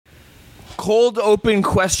Cold open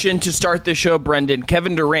question to start the show, Brendan.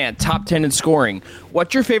 Kevin Durant, top 10 in scoring.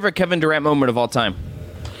 What's your favorite Kevin Durant moment of all time?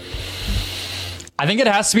 I think it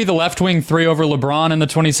has to be the left wing 3 over LeBron in the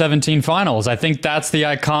 2017 finals. I think that's the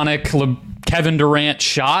iconic Kevin Durant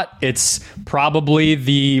shot. It's probably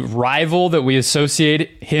the rival that we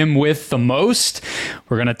associate him with the most.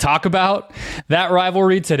 We're going to talk about that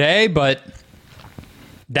rivalry today, but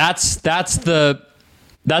that's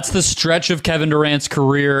the stretch of Kevin Durant's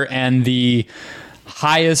career and the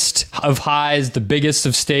highest of highs, the biggest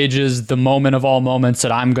of stages, the moment of all moments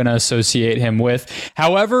that I'm going to associate him with.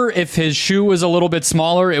 However, if his shoe was a little bit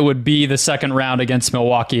smaller, it would be the second round against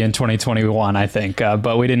Milwaukee in 2021, I think.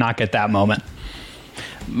 But we did not get that moment.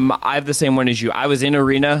 I have the same one as you. I was in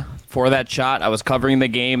arena for that shot. I was covering the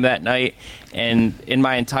game that night. And in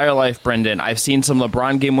my entire life, Brendan, I've seen some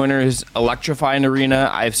LeBron game winners electrify an arena.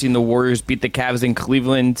 I've seen the Warriors beat the Cavs in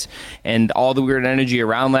Cleveland and all the weird energy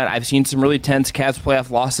around that. I've seen some really tense Cavs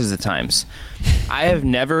playoff losses at times. I have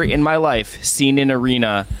never in my life seen an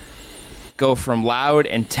arena go from loud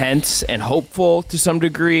and tense and hopeful to some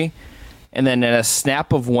degree, and then in a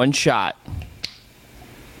snap of one shot,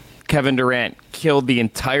 Kevin Durant killed the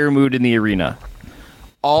entire mood in the arena.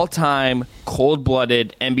 All-time,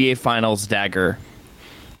 cold-blooded NBA Finals dagger.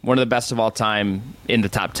 One of the best of all time in the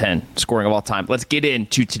top 10 scoring of all time. Let's get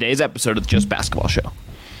into today's episode of the Just Basketball Show.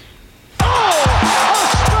 Oh, a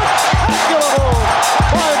spectacular move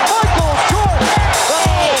by Michael Jordan.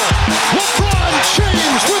 Oh, LeBron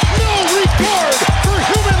James with no regard for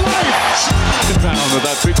human life. Down with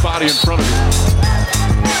that big body in front of you.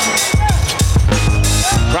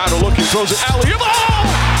 Crowder looking, throws it alley. Oh,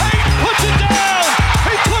 he puts it down.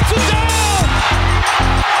 He puts it down.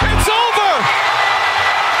 It's over.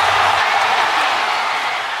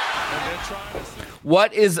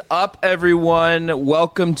 What is up, everyone?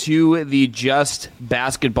 Welcome to the Just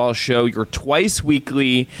Basketball Show, your twice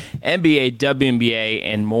weekly NBA, WNBA,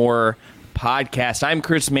 and more podcast. I'm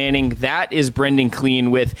Chris Manning. That is Brendan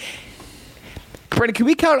Clean with... Brendan, can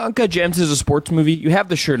we count Uncut Gems as a sports movie? You have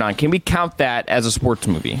the shirt on. Can we count that as a sports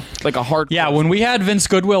movie? Like a hard... Yeah, when we had Vince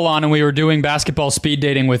Goodwill on and we were doing basketball speed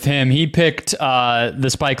dating with him, he picked the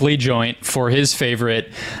Spike Lee joint for his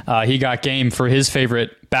favorite. He got game for his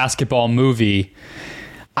favorite basketball movie.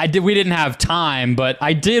 We didn't have time, but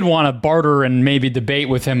I did want to barter and maybe debate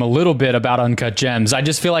with him a little bit about Uncut Gems. I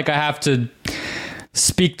just feel like I have to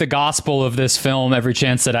speak the gospel of this film every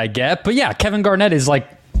chance that I get. But yeah, Kevin Garnett is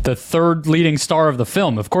like the third leading star of the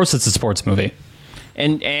film. Of course it's a sports movie.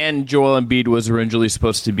 And Joel Embiid was originally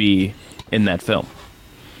supposed to be in that film.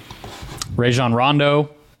 Rajon Rondo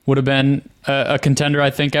would have been a contender, I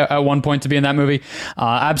think, at one point to be in that movie.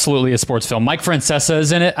 Absolutely a sports film. Mike Francesa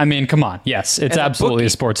is in it. I mean, come on. Yes, it's absolutely a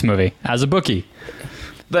sports movie. As a bookie.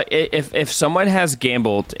 But if someone has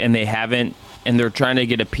gambled and they haven't, and they're trying to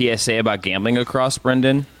get a PSA about gambling across,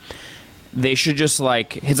 Brendan, they should just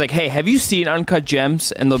he's like, hey, have you seen Uncut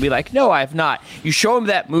Gems? And they'll be like, no, I have not. You show them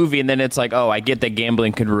that movie, and then it's like, oh, I get that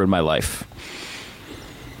gambling could ruin my life.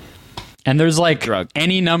 And there's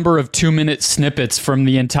any number of 2-minute snippets from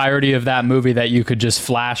the entirety of that movie that you could just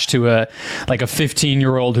flash to a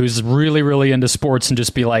 15-year-old who's really, really into sports and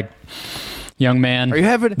just be like, young man,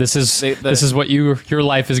 this is what your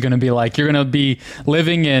life is going to be like. You're going to be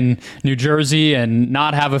living in New Jersey and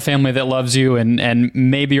not have a family that loves you and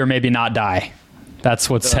maybe or maybe not die.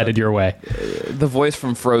 That's what's headed your way. The voice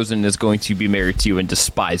from Frozen is going to be married to you and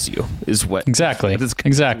despise you, is what exactly what's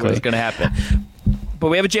going to happen. But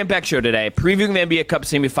we have a jam-packed show today. Previewing the NBA Cup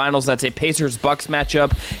semifinals, that's a Pacers-Bucks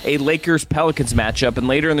matchup, a Lakers-Pelicans matchup, and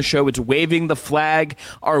later in the show, it's Waving the Flag,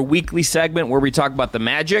 our weekly segment where we talk about the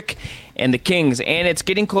Magic and the Kings. And it's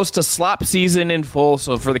getting close to slop season in full,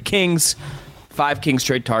 so for the Kings, 5 Kings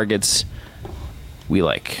trade targets we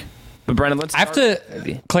like. But Brendan, let's start. I have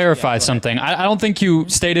to clarify something. I don't think you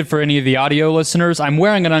stated for any of the audio listeners. I'm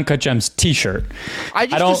wearing an Uncut Gems T-shirt. I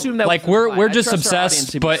don't assume that we're just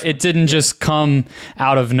obsessed, but it didn't just come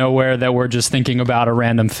out of nowhere that we're just thinking about a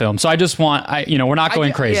random film. So I just want, we're not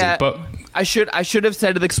going crazy, but. I should have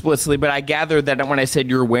said it explicitly, but I gathered that when I said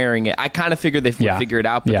you're wearing it, I kind of figured they would figure it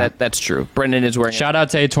out, but that's true. Brendan is wearing it. Shout out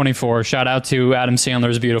to A24. Shout out to Adam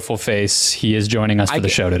Sandler's beautiful face. He is joining us for the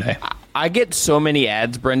show today. I get so many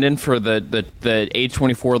ads, Brendan, for the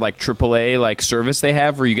A24 AAA service they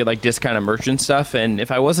have where you get discounted merch and stuff. And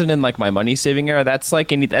if I wasn't in my money saving era, that's a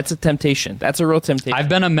temptation. That's a real temptation. I've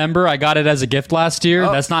been a member. I got it as a gift last year.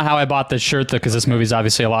 Oh. That's not how I bought this shirt though, because this movie's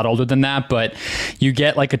obviously a lot older than that. But you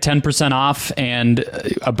get a 10% off and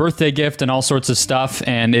a birthday gift and all sorts of stuff.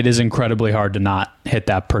 And it is incredibly hard to not hit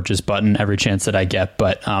that purchase button every chance that I get.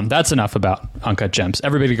 But that's enough about Uncut Gems.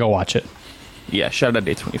 Everybody go watch it. Yeah, shout out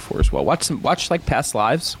Day24 as well. Watch like past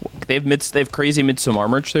lives. They have crazy Midsommar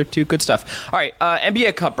merch there too. Good stuff. All right,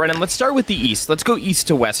 NBA Cup, Brennan. Let's start with the East. Let's go East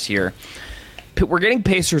to West here. We're getting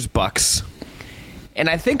Pacers Bucks, and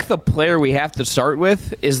I think the player we have to start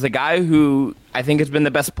with is the guy who I think has been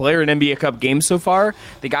the best player in NBA Cup games so far.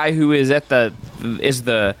 The guy who is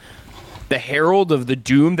the herald of the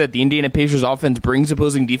doom that the Indiana Pacers offense brings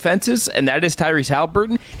opposing defenses, and that is Tyrese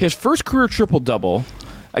Haliburton. His first career triple-double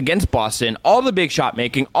against Boston, all the big shot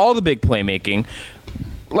making, all the big playmaking.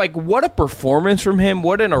 Like, what a performance from him,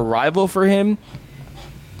 what an arrival for him.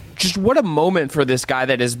 Just what a moment for this guy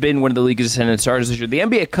that has been one of the league's ascendant stars this year. The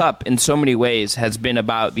NBA Cup, in so many ways, has been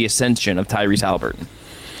about the ascension of Tyrese Haliburton.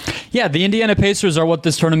 Yeah, the Indiana Pacers are what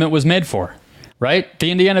this tournament was made for. Right?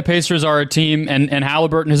 The Indiana Pacers are a team, and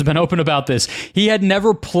Haliburton has been open about this. He had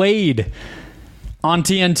never played on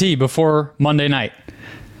TNT before Monday night.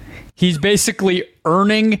 He's basically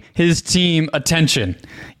earning his team attention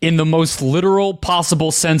in the most literal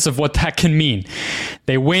possible sense of what that can mean.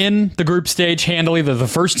 They win the group stage handily. They're the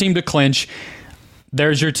first team to clinch.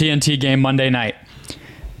 There's your TNT game Monday night.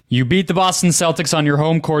 You beat the Boston Celtics on your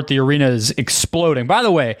home court. The arena is exploding. By the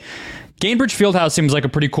way, Gainbridge Fieldhouse seems like a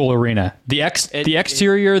pretty cool arena. The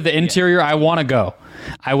exterior, the interior, yeah. I want to go.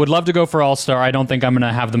 I would love to go for All-Star. I don't think I'm going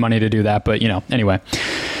to have the money to do that, but anyway.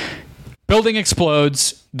 Building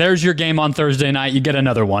explodes. There's your game on Thursday night. You get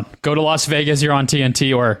another one. Go to Las Vegas. You're on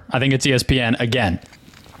TNT, or I think it's ESPN again.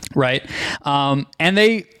 Right?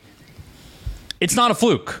 It's not a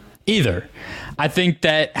fluke either. I think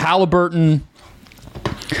that Haliburton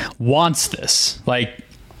wants this,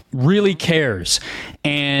 really cares.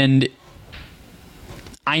 And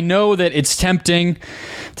I know that it's tempting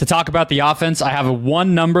to talk about the offense. I have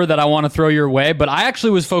one number that I want to throw your way, but I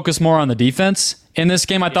actually was focused more on the defense in this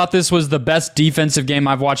game. I thought this was the best defensive game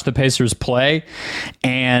I've watched the Pacers play,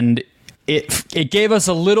 and it gave us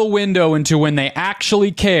a little window into when they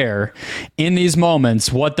actually care in these moments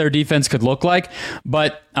what their defense could look like.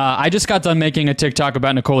 But I just got done making a TikTok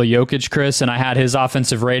about Nikola Jokic, Chris, and I had his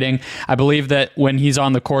offensive rating. I believe that when he's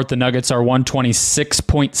on the court, the Nuggets are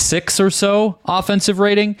 126.6 or so offensive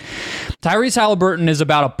rating. Tyrese Haliburton is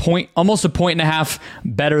about almost a point and a half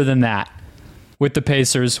better than that with the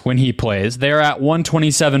Pacers when he plays. They're at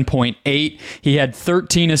 127.8. He had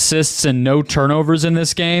 13 assists and no turnovers in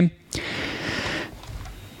this game.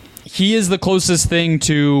 He is the closest thing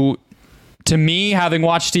to me, having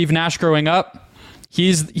watched Steve Nash growing up.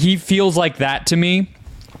 He feels like that to me,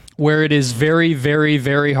 where it is very, very,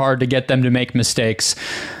 very hard to get them to make mistakes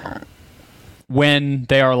when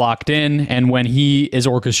they are locked in and when he is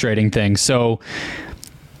orchestrating things. So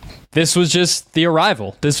this was just the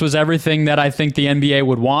arrival. This was everything that I think the NBA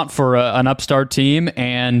would want for an upstart team,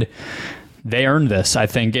 and they earned this, I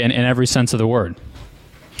think, in every sense of the word.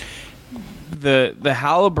 The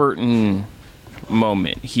Haliburton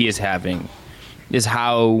moment he is having is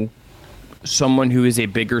how someone who is a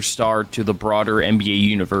bigger star to the broader NBA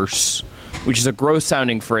universe, which is a gross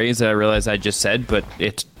sounding phrase that I realize I just said, but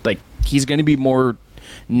it's like he's going to be more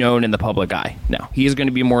known in the public eye now. He is going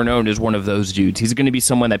to be more known as one of those dudes. He's going to be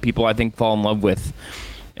someone that people, I think, fall in love with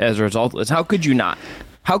as a result of this. How could you not?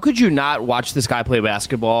 How could you not watch this guy play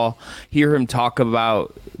basketball, hear him talk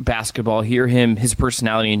about basketball, hear his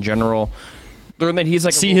personality in general, learn that he's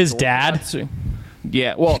like see his dad?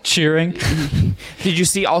 Yeah, well, cheering. Did you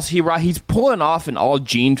see also he's pulling off an all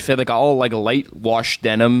jean fit, like all like a light wash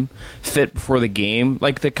denim fit before the game.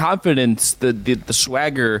 Like the confidence, the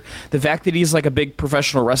swagger, the fact that he's like a big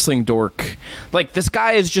professional wrestling dork. Like this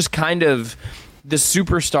guy is just kind of the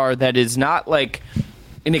superstar that is not like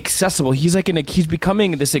inaccessible. He's like he's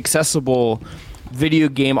becoming this accessible video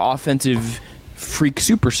game offensive freak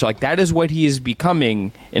superstar. Like that is what he is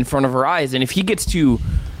becoming in front of our eyes. And if he gets to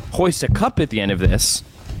hoist a cup at the end of this,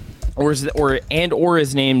 or is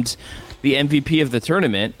named the MVP of the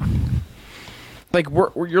tournament, like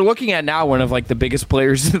you're looking at now one of like the biggest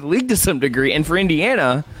players in the league to some degree. And for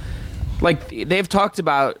Indiana, like they've talked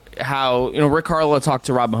about how Rick Harlow talked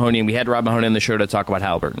to Rob Mahoney, and we had Rob Mahoney on the show to talk about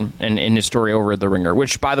Haliburton and his story over at The Ringer,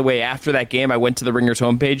 which, by the way, after that game, I went to The Ringer's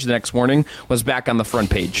homepage the next morning, was back on the front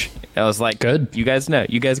page. I was like, good, you guys know,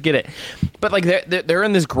 you guys get it. But like they're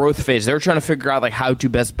in this growth phase. They're trying to figure out like how to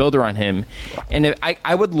best build around him. And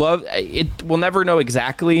I would love it. We'll never know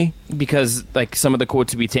exactly because like some of the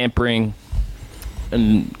quotes would be tampering.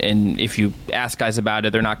 And if you ask guys about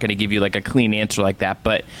it, they're not going to give you like a clean answer like that.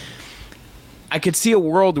 But I could see a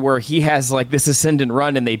world where he has like this ascendant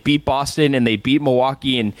run and they beat Boston and they beat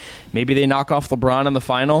Milwaukee and maybe they knock off LeBron in the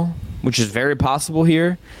final, which is very possible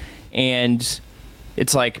here. And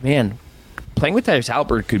it's like, man, playing with Tyrese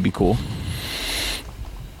Haliburton could be cool.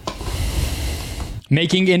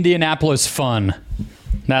 Making Indianapolis fun.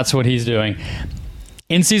 That's what he's doing.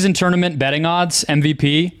 In-season tournament betting odds,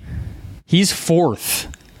 MVP, he's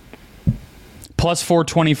 4th. Plus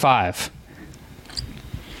 425.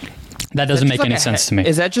 That doesn't make any sense to me.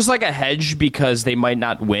 Is that just like a hedge because they might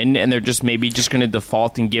not win and they're just maybe just going to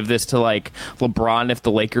default and give this to like LeBron if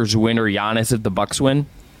the Lakers win or Giannis if the Bucks win?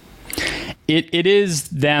 It is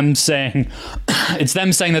them saying it's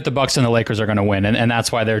them saying that the Bucks and the Lakers are going to win, and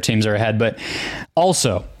that's why their teams are ahead. But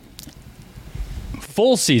also,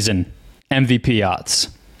 full season MVP odds.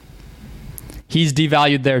 He's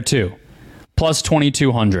devalued there too. Plus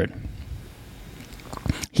 2,200.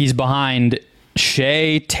 He's behind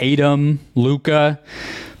Shea, Tatum, Luka.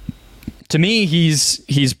 To me,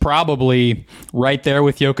 he's probably right there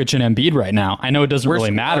with Jokic and Embiid right now. I know it doesn't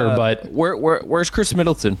really matter, but where's Chris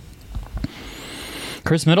Middleton?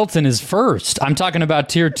 Chris Middleton is first. I'm talking about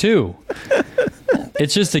tier 2.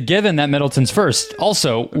 It's just a given that Middleton's first.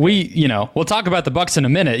 Also, we'll talk about the Bucks in a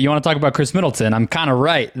minute. You want to talk about Chris Middleton? I'm kind of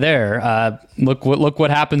right there. Look what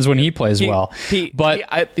happens when he plays well. He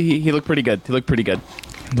looked pretty good. Looked pretty good.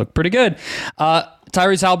 Tyrese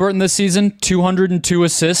Haliburton this season, 202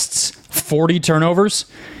 assists, 40 turnovers.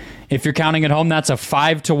 If you're counting at home, that's a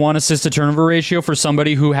 5-to-1 assist-to-turnover ratio for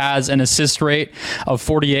somebody who has an assist rate of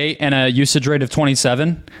 48 and a usage rate of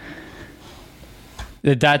 27.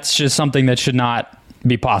 That's just something that should not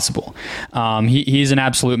be possible. He's an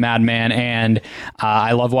absolute madman, and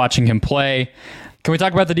I love watching him play. Can we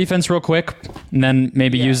talk about the defense real quick, and then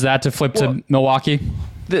maybe use that to flip to Milwaukee?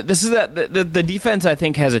 This is the defense, I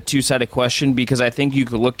think, has a two-sided question because I think you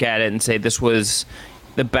could look at it and say this was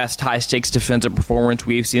the best high-stakes defensive performance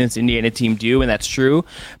we've seen this Indiana team do, and that's true.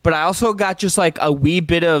 But I also got just like a wee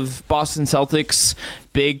bit of Boston Celtics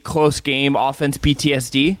big close game offense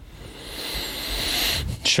PTSD.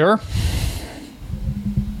 Sure.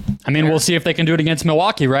 I mean, we'll see if they can do it against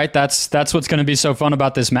Milwaukee, right? That's what's going to be so fun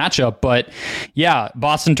about this matchup. But yeah,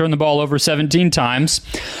 Boston turned the ball over 17 times.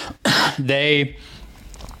 They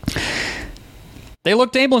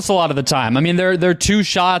looked aimless a lot of the time. I mean, their 2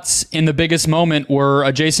 shots in the biggest moment were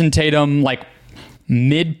a Jason Tatum like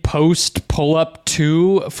mid-post pull-up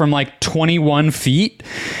 2 from like 21 feet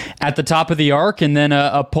at the top of the arc, and then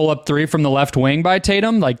a pull-up 3 from the left wing by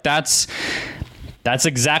Tatum. Like that's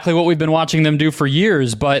exactly what we've been watching them do for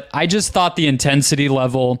years. But I just thought the intensity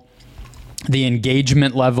level, the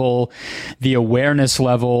engagement level, the awareness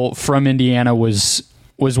level from Indiana was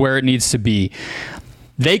where it needs to be.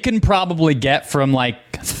 They can probably get from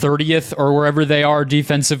like 30th or wherever they are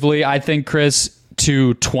defensively, I think, Chris,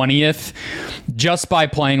 to 20th just by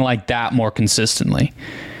playing like that more consistently.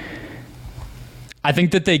 I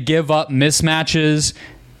think that they give up mismatches.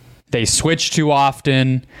 They switch too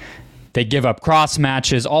often. They give up cross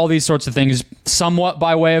matches, all these sorts of things, somewhat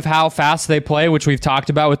by way of how fast they play, which we've talked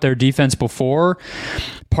about with their defense before.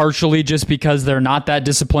 Partially just because they're not that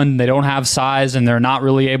disciplined, they don't have size, and they're not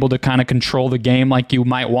really able to kind of control the game like you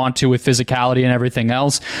might want to with physicality and everything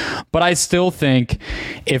else. But I still think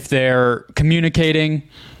if they're communicating,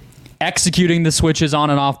 executing the switches on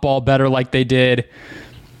and off ball better like they did,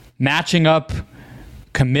 matching up,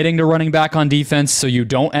 committing to running back on defense so you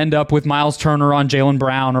don't end up with Miles Turner on Jaylen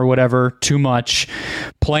Brown or whatever too much,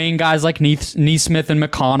 playing guys like Nesmith and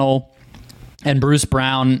McConnell and Bruce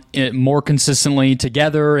Brown more consistently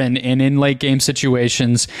together and in late game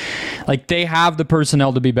situations. Like, they have the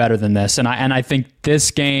personnel to be better than this. And I think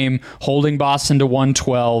this game, holding Boston to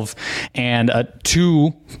 112 and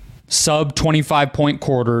 2 sub 25-point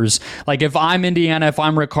quarters, like if I'm Indiana, if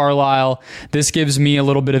I'm Rick Carlisle, this gives me a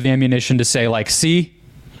little bit of ammunition to say, like, see,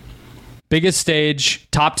 biggest stage,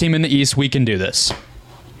 top team in the East, we can do this.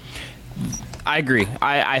 I agree.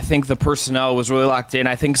 I think the personnel was really locked in.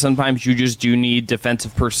 I think sometimes you just do need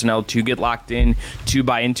defensive personnel to get locked in, to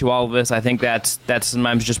buy into all of this. I think that's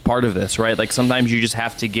sometimes just part of this, right? Like, sometimes you just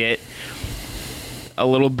have to get a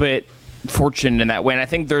little bit fortunate in that way. And I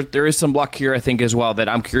think there is some luck here, I think, as well, that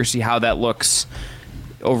I'm curious to see how that looks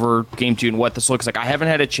over game 2 and what this looks like. I haven't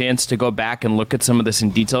had a chance to go back and look at some of this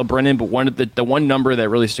in detail, Brendan, but the one number that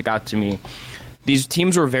really stuck out to me, these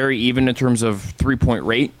teams were very even in terms of three-point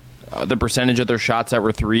rate. The percentage of their shots that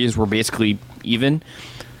were threes were basically even.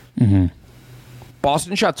 Mm-hmm.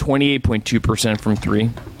 Boston shot 28.2% from 3,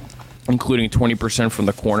 including 20% from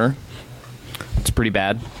the corner. It's pretty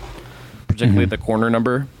bad, particularly the corner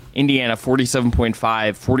number. Indiana, 47.5,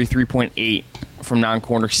 43.8 from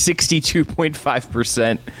non-corner,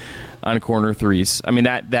 62.5% on corner threes. I mean,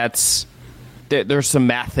 that's there's some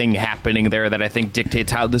math thing happening there that I think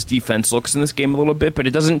dictates how this defense looks in this game a little bit, but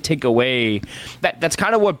it doesn't take away that's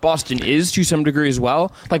kind of what Boston is to some degree as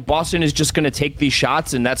well. Like Boston is just going to take these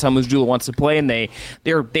shots, and that's how Mazzulla wants to play, and they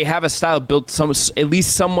have a style built at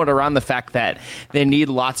least somewhat around the fact that they need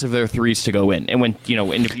lots of their threes to go in. And when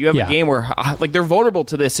and if you have a game where like they're vulnerable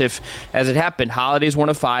to this, if as it happened, Holiday's 1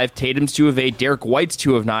 of 5, Tatum's 2 of 8, Derek White's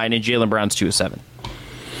 2 of 9, and Jaylen Brown's 2 of 7.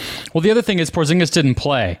 Well, the other thing is Porzingis didn't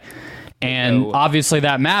play, and obviously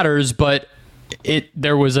that matters, but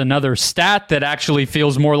there was another stat that actually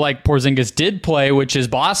feels more like Porzingis did play, which is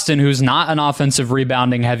Boston, who's not an offensive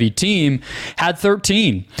rebounding heavy team, had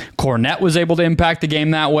 13. Cornette was able to impact the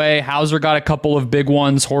game that way. Hauser got a couple of big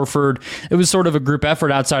ones. Horford, it was sort of a group effort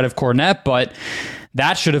outside of Cornette, but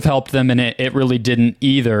that should have helped them, and it really didn't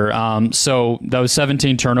either. So those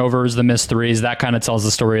 17 turnovers, the missed threes, that kind of tells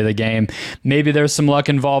the story of the game. Maybe there's some luck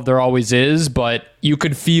involved. There always is, but you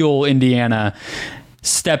could feel Indiana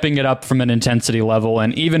stepping it up from an intensity level.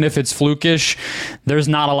 And even if it's flukish, there's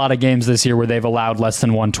not a lot of games this year where they've allowed less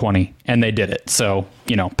than 120, and they did it. So,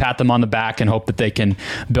 pat them on the back and hope that they can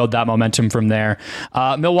build that momentum from there.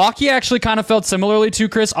 Milwaukee actually kind of felt similarly to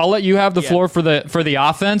Chris. I'll let you have the floor for the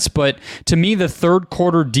offense, but to me, the third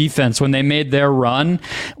quarter defense, when they made their run,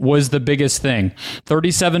 was the biggest thing.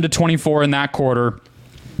 37-24 in that quarter.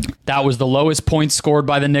 That was the lowest points scored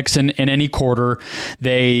by the Knicks in any quarter.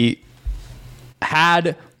 They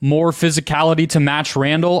had more physicality to match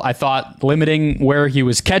Randall. I thought limiting where he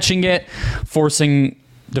was catching it, forcing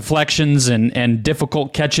deflections and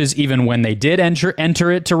difficult catches even when they did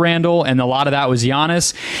enter it to Randall, and a lot of that was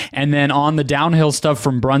Giannis. And then on the downhill stuff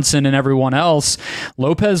from Brunson and everyone else,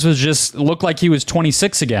 Lopez looked like he was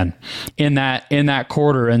 26 again in that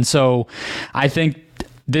quarter. And so I think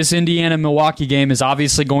this Indiana-Milwaukee game is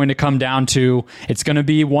obviously going to come down to, it's going to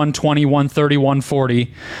be 120, 130,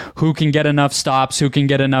 140. Who can get enough stops? Who can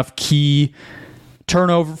get enough force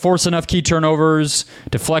enough key turnovers,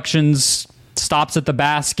 deflections, stops at the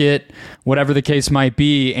basket, whatever the case might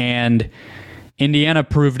be. And Indiana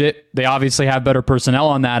proved it. They obviously have better personnel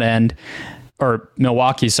on that end. Or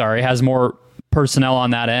Milwaukee, has more personnel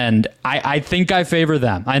on that end. I think I favor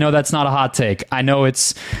them. I know that's not a hot take. I know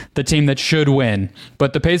it's the team that should win,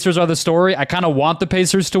 but the Pacers are the story. I kind of want the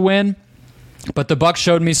Pacers to win, but the Bucks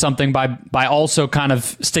showed me something by also kind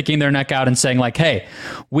of sticking their neck out and saying like, hey,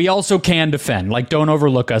 we also can defend. Like, don't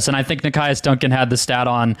overlook us. And I think Nekias Duncan had the stat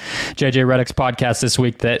on JJ Redick's podcast this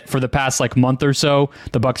week that for the past month or so,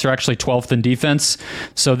 the Bucks are actually 12th in defense.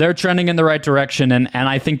 So they're trending in the right direction, and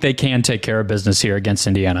I think they can take care of business here against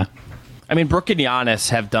Indiana. I mean, Brooke and Giannis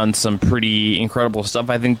have done some pretty incredible stuff.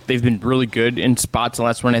 I think they've been really good in spots. The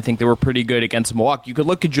last one, I think they were pretty good against Milwaukee. You could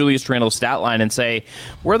look at Julius Randle's stat line and say,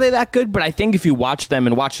 were they that good? But I think if you watch them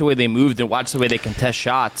and watch the way they moved and watch the way they contest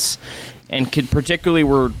shots, and particularly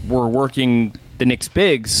were working the Knicks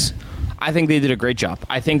bigs, I think they did a great job.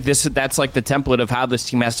 I think that's like the template of how this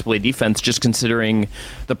team has to play defense, just considering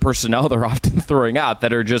the personnel they're often throwing out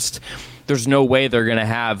that are just... There's no way they're going to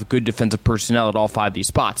have good defensive personnel at all 5 of these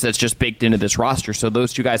spots. That's just baked into this roster. So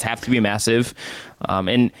those two guys have to be massive.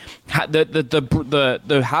 And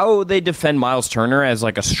the how they defend Miles Turner as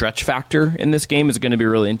like a stretch factor in this game is going to be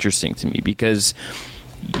really interesting to me, because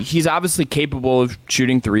he's obviously capable of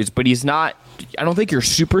shooting threes, but he's not. I don't think you're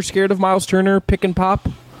super scared of Miles Turner pick and pop.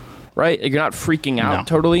 Right? You're not freaking out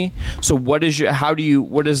totally. So what do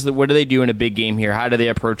they do in a big game here? How do they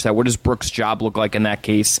approach that? What does Brooks' job look like in that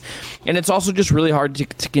case? And it's also just really hard to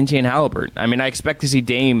contain Halliburton. I mean, I expect to see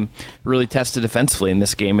Dame really tested defensively in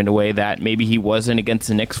this game in a way that maybe he wasn't against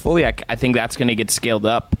the Knicks fully. I think that's going to get scaled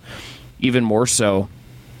up even more so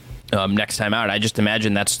next time out. I just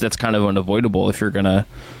imagine that's kind of unavoidable if you're going to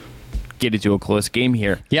get into a close game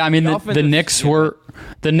here. Yeah, I mean, the Knicks were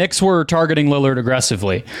targeting Lillard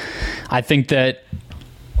aggressively. I think that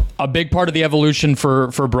a big part of the evolution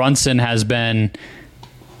for Brunson has been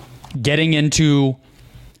getting into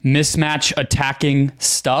mismatch attacking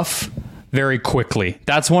stuff very quickly.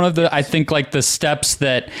 That's one of the, I think, like the steps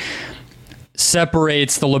that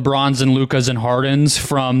separates the LeBrons and Lucas and Hardens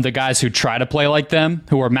from the guys who try to play like them,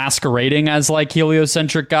 who are masquerading as like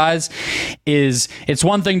heliocentric guys. Is it's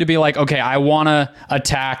one thing to be like, okay, I want to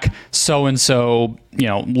attack so-and-so,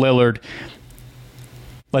 Lillard.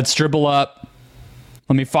 Let's dribble up.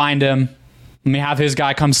 Let me find him. Let me have his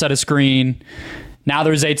guy come set a screen. Now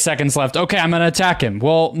there's 8 seconds left. Okay, I'm going to attack him.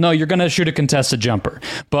 Well, no, you're going to shoot a contested jumper.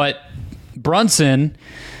 But Brunson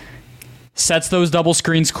sets those double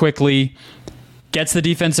screens quickly, gets the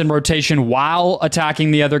defense in rotation while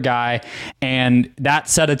attacking the other guy, and that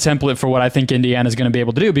set a template for what I think Indiana is going to be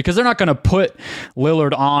able to do, because they're not going to put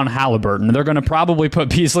Lillard on Halliburton. They're going to probably put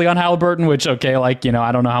Beasley on Halliburton, which, okay, like, you know,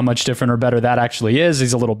 I don't know how much different or better that actually is.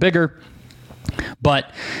 He's a little bigger.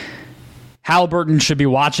 But Halliburton should be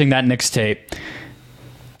watching that Knicks tape,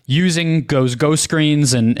 using go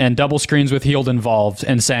screens and double screens with Hield involved,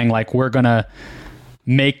 and saying, like, we're going to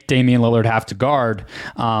make Damian Lillard have to guard.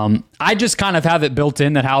 I just kind of have it built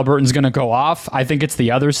in that Halliburton's going to go off. I think it's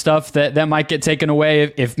the other stuff that might get taken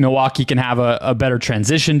away if Milwaukee can have a better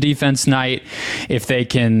transition defense night, if they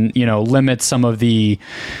can, you know, limit some of the,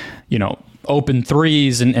 you know, open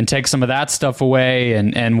threes and take some of that stuff away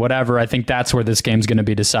and whatever. I think that's where this game's going to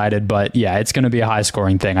be decided. But yeah, it's going to be a high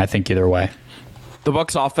scoring thing, I think, either way. The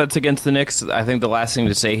Bucks offense against the Knicks, I think the last thing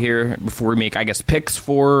to say here before we make, I guess, picks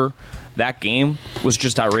for that game was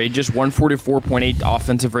just outrageous. 144.8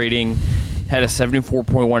 offensive rating, had a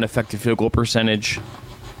 74.1 effective field goal percentage,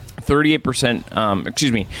 62%,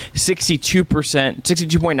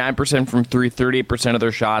 62.9% from three, 38% of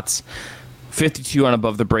their shots, 52 on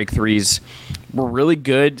above the break threes. Were really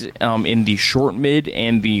good in the short mid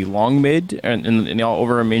and the long mid and the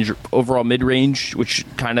overall mid range, which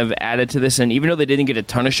kind of added to this. And even though they didn't get a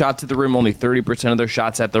ton of shots at the rim, only 30% of their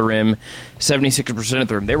shots at the rim, 76% at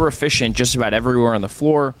the rim, they were efficient just about everywhere on the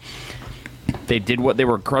floor. They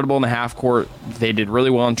were incredible in the half court. They did really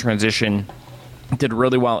well in transition. Did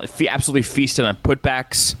really well. Absolutely feasted on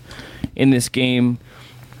putbacks in this game.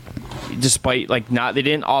 Despite they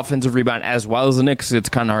didn't offensive rebound as well as the Knicks, it's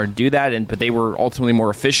kind of hard to do that, but they were ultimately more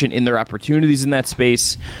efficient in their opportunities in that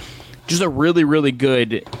space. Just a really, really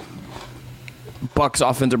good Bucks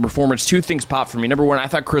offensive performance. Two things popped for me. Number one, I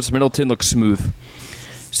thought Chris Middleton looked smooth.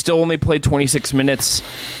 Still only played 26 minutes.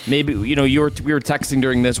 Maybe, you know, we were texting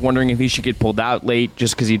during this wondering if he should get pulled out late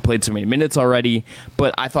just because he'd played so many minutes already.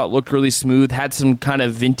 But I thought looked really smooth. Had some kind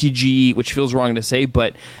of vintagey, which feels wrong to say,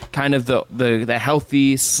 but kind of the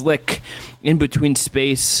healthy, slick, in between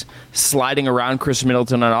space, sliding around Chris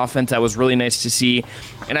Middleton on offense. That was really nice to see.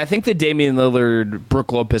 And I think the Damian Lillard,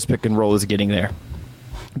 Brook Lopez pick and roll is getting there.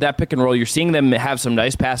 That pick and roll, you're seeing them have some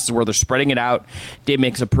nice passes where they're spreading it out. Dave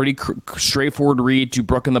makes a pretty straightforward read to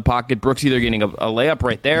Brook in the pocket. Brook's either getting a layup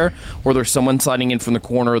right there, or there's someone sliding in from the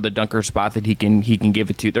corner or the dunker spot that he can give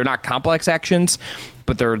it to. They're not complex actions,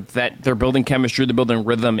 but they're building chemistry, they're building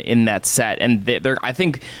rhythm in that set. And I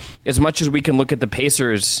think as much as we can look at the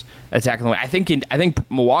Pacers attacking the way, I think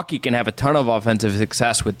Milwaukee can have a ton of offensive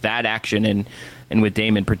success with that action and with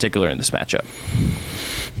Dame in particular in this matchup.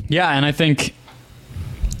 Yeah, and I think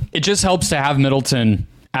it just helps to have Middleton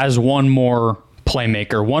as one more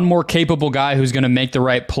playmaker, one more capable guy who's going to make the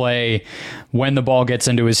right play when the ball gets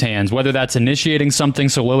into his hands, whether that's initiating something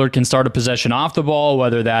so Lillard can start a possession off the ball,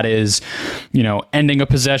 whether that is, you know, ending a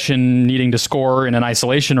possession, needing to score in an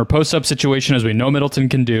isolation or post-up situation, as we know Middleton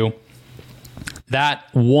can do. That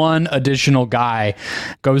one additional guy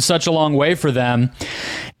goes such a long way for them.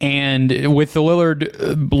 And with the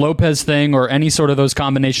Lillard-Lopez thing or any sort of those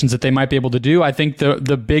combinations that they might be able to do, I think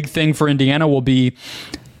the big thing for Indiana will be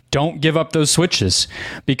don't give up those switches,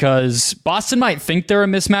 because Boston might think they're a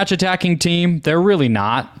mismatch attacking team. They're really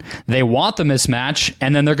not. They want the mismatch,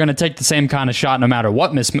 and then they're going to take the same kind of shot no matter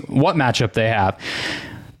what matchup they have.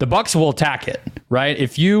 The Bucks will attack it, right?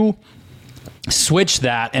 If you switch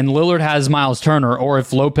that and Lillard has Miles Turner, or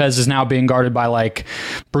if Lopez is now being guarded by like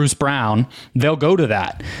Bruce Brown, they'll go to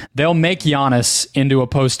that. They'll make Giannis into a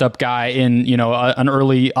post-up guy in, you know, an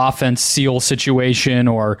early offense seal situation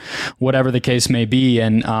or whatever the case may be.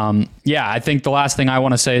 And I think the last thing I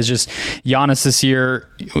want to say is just Giannis this year,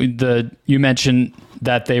 you mentioned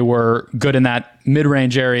that they were good in that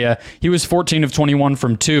mid-range area. He was 14 of 21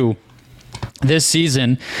 from 2. This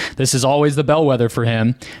season, this is always the bellwether for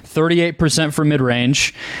him. 38% for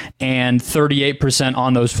mid-range and 38%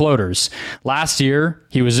 on those floaters. Last year,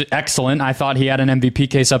 he was excellent. I thought he had an MVP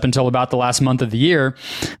case up until about the last month of the year.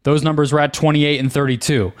 Those numbers were at 28 and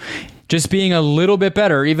 32. Just being a little bit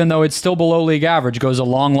better, even though it's still below league average, goes a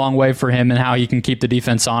long, long way for him and how he can keep the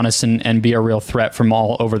defense honest and be a real threat from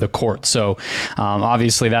all over the court. So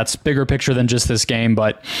obviously that's bigger picture than just this game,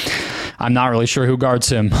 but I'm not really sure who guards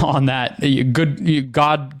him on that.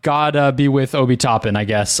 God be with Obi Toppin, I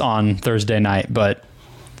guess, on Thursday night, but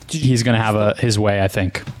he's going to have his way, I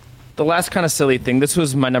think. The last kind of silly thing, this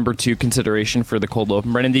was my number 2 consideration for the cold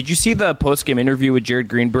open. Brennan, did you see the post-game interview with Jared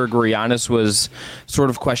Greenberg where Giannis was sort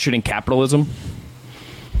of questioning capitalism?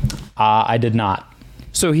 I did not.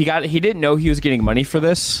 So he didn't know he was getting money for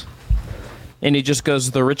this, and he just goes,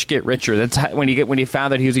 "The rich get richer." That's how, when he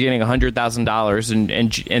found that he was getting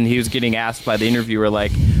 $100,000, and he was getting asked by the interviewer,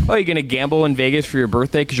 like, oh, you're going to gamble in Vegas for your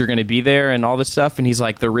birthday because you're going to be there and all this stuff. And he's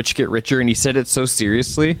like, the rich get richer. And he said it so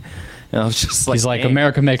seriously. And I was just like, he's like,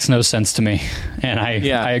 America makes no sense to me. And I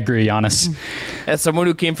agree, Giannis. As someone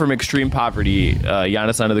who came from extreme poverty,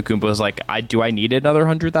 Giannis Antetokounmpo was like, do I need another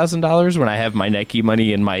 $100,000 when I have my Nike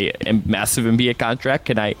money and my massive NBA contract?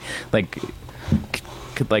 Can I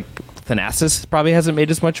could Thanasis probably hasn't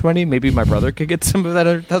made as much money. Maybe my brother could get some of that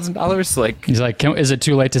 $100,000. Like, he's like, is it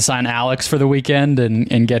too late to sign Alex for the weekend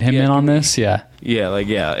and get him in on this? Yeah.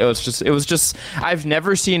 It was just. I've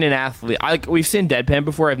never seen an athlete. We've seen deadpan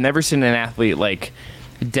before. I've never seen an athlete like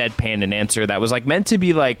deadpan an answer that was like meant to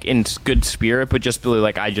be like in good spirit, but just really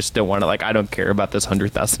like, I just don't want to, like, I don't care about this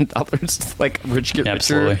 $100,000. Like, rich get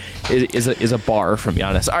richer is a bar from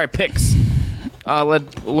Giannis. All right, picks.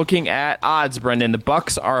 Looking at odds, Brendan, the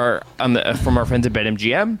Bucks are from our friends at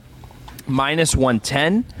BetMGM minus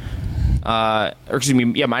 110.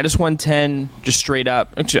 Minus 110, just straight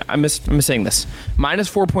up. Actually, I'm saying this. Minus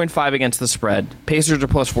 4.5 against the spread. Pacers are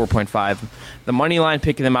plus 4.5. The money line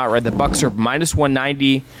picking them outright. The Bucks are minus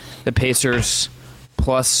 190. The Pacers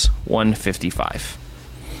plus 155.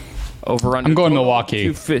 Over under. I'm going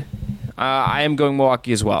Milwaukee. I am going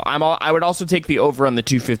Milwaukee as well. I would also take the over on the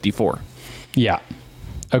 254. Yeah,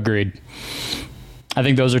 agreed. I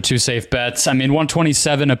think those are two safe bets. I mean,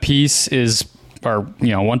 127 apiece is, or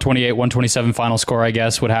 128, 127 final score, I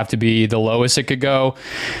guess, would have to be the lowest it could go.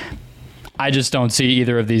 I just don't see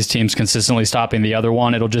either of these teams consistently stopping the other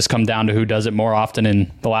one. It'll just come down to who does it more often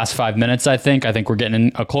in the last 5 minutes, I think. I think we're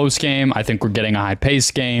getting a close game. I think we're getting a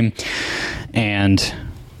high-paced game. And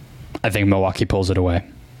I think Milwaukee pulls it away.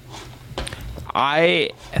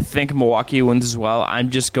 I think Milwaukee wins as well. I'm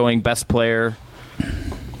just going best player.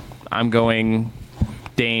 I'm going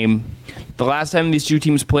Dame. The last time these two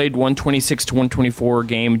teams played, 126 to 124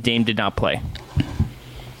 game, Dame did not play.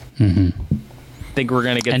 Mm-hmm. I think we're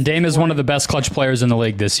going to get... And Dame is one of the best clutch players in the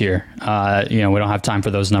league this year. We don't have time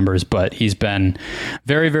for those numbers, but he's been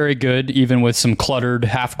very, very good, even with some cluttered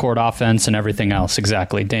half-court offense and everything else.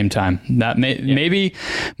 Exactly, Dame time. That maybe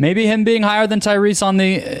him being higher than Tyrese on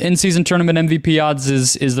the in-season tournament MVP odds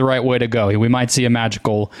is the right way to go. We might see a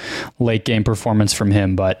magical late-game performance from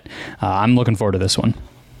him, but I'm looking forward to this one.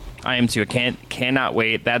 I am too. Cannot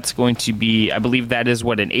wait. That's going to be, I believe that is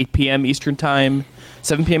an 8 p.m. Eastern time,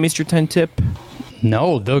 7 p.m. Eastern time tip.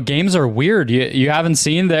 No, the games are weird. You haven't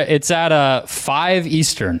seen that? It's at 5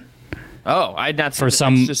 Eastern. Oh, I had not seen for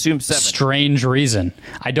some strange reason.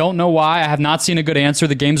 I don't know why. I have not seen a good answer.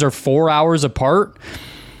 The games are 4 hours apart.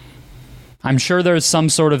 I'm sure there's some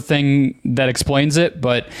sort of thing that explains it,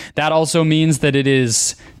 but that also means that it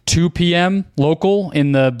is 2 p.m. local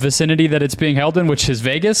in the vicinity that it's being held in, which is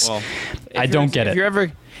Vegas. Well, I don't get it.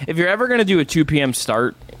 If you're ever going to do a 2 p.m.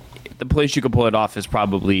 start, the place you could pull it off is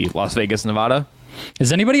probably Las Vegas, Nevada.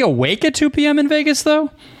 Is anybody awake at 2 p.m. in Vegas,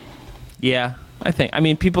 though? Yeah, I think. I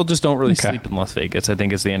mean, people just don't really sleep in Las Vegas, I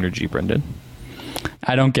think, is the energy, Brendan.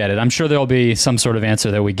 I don't get it. I'm sure there'll be some sort of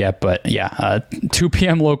answer that we get, but 2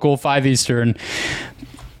 p.m. local, 5 Eastern.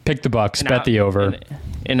 Pick the Bucks, bet the over.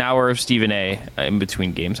 An hour of Stephen A. in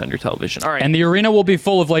between games on your television. All right. And the arena will be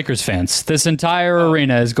full of Lakers fans. This entire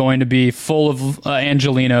arena is going to be full of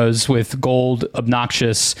Angelinos with gold,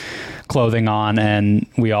 obnoxious clothing on, and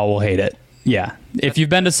we all will hate it. Yeah. If you've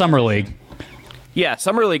been to Summer League. Yeah,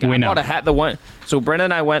 Summer League. I bought a hat. So Brennan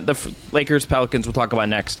and I went, the Lakers, Pelicans, we'll talk about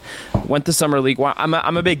next. Went to Summer League. I'm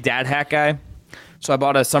a big dad hat guy, so I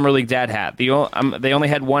bought a Summer League dad hat. They only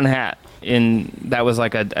had one hat, that was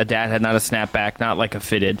like a dad hat, not a snapback, not like a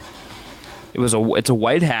fitted. It's a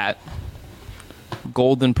white hat,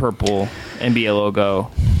 gold and purple, NBA logo,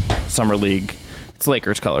 Summer League. It's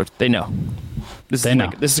Lakers colors. They know. This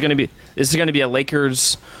is going to be a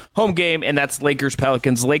Lakers home game, and that's Lakers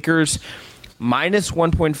Pelicans. Lakers minus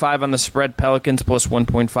 1.5 on the spread. Pelicans plus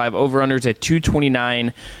 1.5. Over-unders at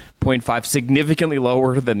 229.5, significantly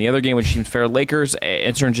lower than the other game, which seems fair. Lakers,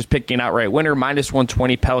 in turn, just picking an outright winner, minus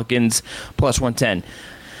 120. Pelicans plus 110.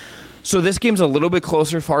 So this game's a little bit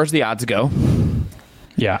closer as far as the odds go.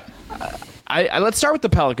 Yeah. Let's start with the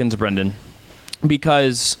Pelicans, Brendan,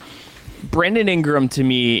 because Brandon Ingram, to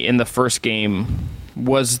me, in the first game,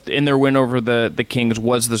 was in their win over the Kings,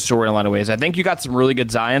 was the story in a lot of ways. I think you got some really good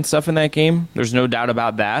Zion stuff in that game. There's no doubt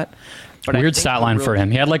about that. But weird stat line for him.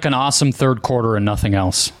 He had like an awesome third quarter and nothing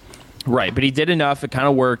else. Right, but he did enough. It kind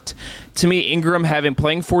of worked. To me, Ingram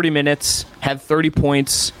playing 40 minutes, had 30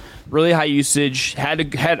 points, really high usage, had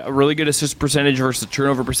a really good assist percentage versus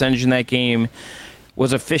turnover percentage in that game.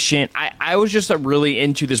 Was efficient. I was just really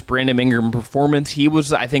into this Brandon Ingram performance. He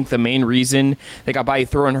was, I think, the main reason they got by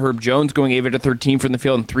throwing Herb Jones going 8 of 13 from the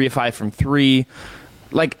field and 3 of 5 from 3.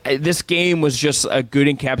 this game was just a good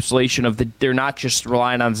encapsulation of they're not just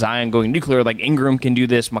relying on Zion going nuclear. Like, Ingram can do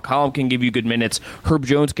this, McCollum can give you good minutes, Herb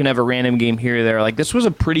Jones can have a random game here or there. Like, this was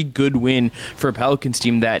a pretty good win for a Pelicans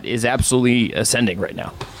team that is absolutely ascending right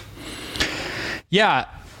now. Yeah,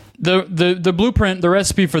 the blueprint, the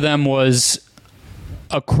recipe for them was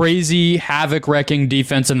a crazy havoc-wrecking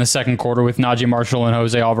defense in the second quarter with Najee Marshall and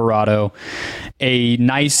Jose Alvarado, a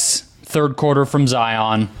nice third quarter from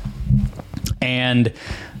Zion, and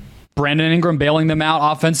Brandon Ingram bailing them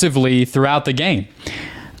out offensively throughout the game.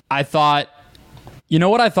 You know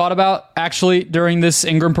what I thought about actually during this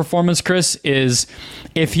Ingram performance, Chris, is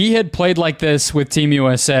if he had played like this with Team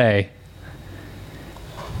USA,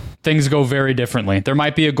 things go very differently. There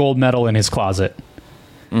might be a gold medal in his closet.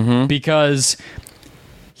 Because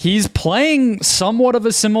he's playing somewhat of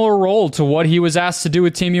a similar role to what he was asked to do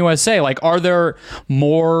with Team USA. Like, are there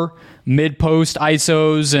more mid-post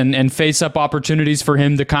ISOs and face-up opportunities for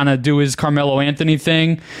him to kind of do his Carmelo Anthony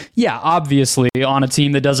thing? Yeah, obviously, on a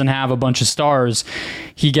team that doesn't have a bunch of stars,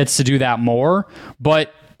 he gets to do that more.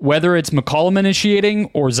 But whether it's McCollum initiating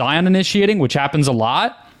or Zion initiating, which happens a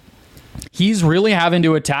lot, he's really having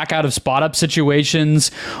to attack out of spot-up situations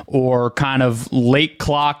or kind of late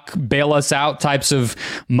clock, bail us out types of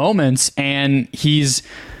moments, and he's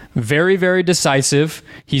very, very decisive.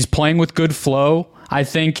 He's playing with good flow, I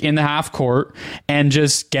think, in the half court, and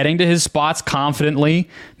just getting to his spots confidently,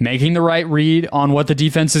 making the right read on what the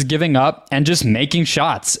defense is giving up, and just making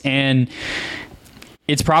shots. And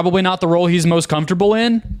it's probably not the role he's most comfortable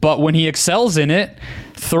in, but when he excels in it,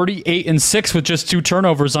 38-6 with just 2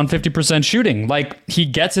 turnovers on 50% shooting. Like, he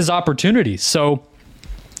gets his opportunities. So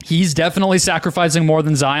he's definitely sacrificing more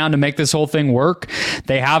than Zion to make this whole thing work.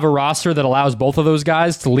 They have a roster that allows both of those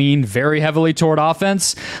guys to lean very heavily toward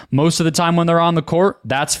offense. Most of the time when they're on the court,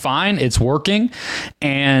 that's fine. It's working.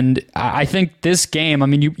 And I think this game, I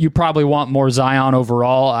mean, you probably want more Zion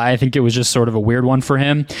overall. I think it was just sort of a weird one for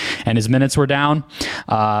him, and his minutes were down.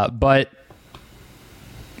 But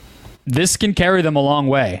this can carry them a long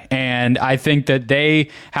way. And I think that they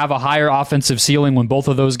have a higher offensive ceiling when both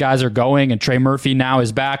of those guys are going, and Trey Murphy now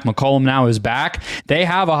is back, McCollum now is back. They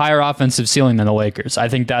have a higher offensive ceiling than the Lakers. I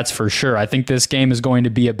think that's for sure. I think this game is going to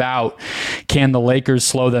be about, can the Lakers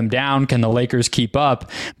slow them down? Can the Lakers keep up?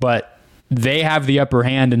 But they have the upper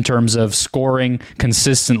hand in terms of scoring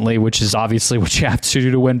consistently, which is obviously what you have to do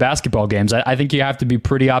to win basketball games. I think you have to be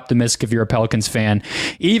pretty optimistic if you're a Pelicans fan,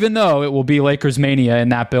 even though it will be Lakers mania in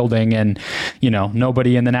that building, and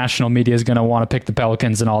nobody in the national media is going to want to pick the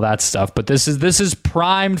Pelicans and all that stuff. But this is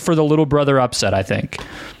primed for the little brother upset, I think.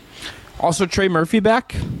 Also, Trey Murphy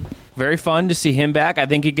back. Very fun to see him back. I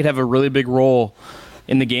think he could have a really big role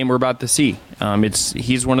in the game we're about to see.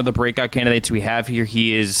 He's one of the breakout candidates we have here.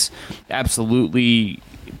 He is absolutely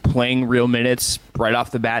playing real minutes right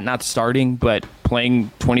off the bat, not starting, but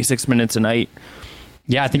playing 26 minutes a night.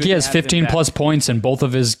 Yeah, I think he has 15-plus points in both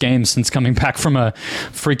of his games since coming back from a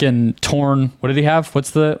freaking torn... What did he have?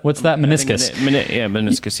 What's that? Meniscus?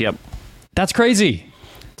 Meniscus, yep. That's crazy.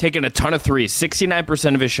 Taking a ton of threes.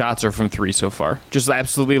 69% of his shots are from three so far. Just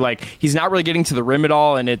absolutely, he's not really getting to the rim at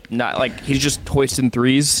all, and he's just hoisting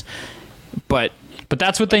threes. But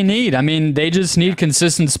that's what they need. I mean, they just need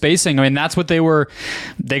consistent spacing. I mean, that's what they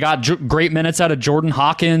got great minutes out of Jordan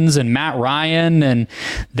Hawkins and Matt Ryan, and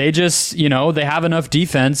they just, they have enough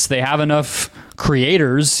defense. They have enough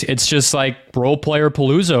creators. It's just like role player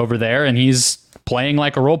palooza over there, and he's playing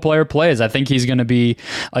like a role player plays. I think he's going to be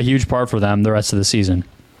a huge part for them the rest of the season.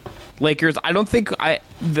 Lakers, I don't think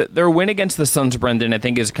their win against the Suns, Brendan, I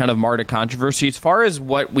think is kind of marred a controversy as far as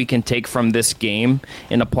what we can take from this game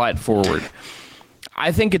and apply it forward.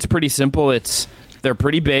 I think it's pretty simple. They're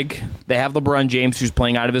pretty big. They have LeBron James, who's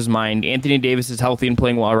playing out of his mind. Anthony Davis is healthy and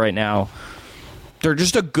playing well right now. They're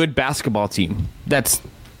just a good basketball team that's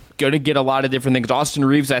going to get a lot of different things. Austin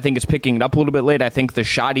Reeves, I think, is picking it up a little bit late. I think the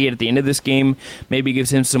shot he had at the end of this game maybe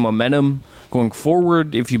gives him some momentum going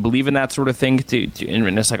forward, if you believe in that sort of thing,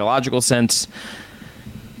 in a psychological sense.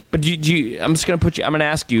 But I'm just going to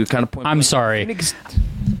ask you kind of point. I'm sorry.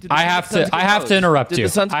 I have to interrupt you.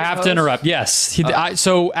 I have to interrupt. Yes.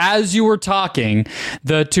 So as you were talking,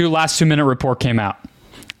 the last 2 minute report came out.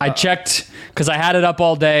 I checked because I had it up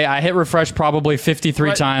all day. I hit refresh probably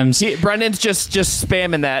 53 times. Brendan's just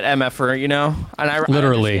spamming that MFR, and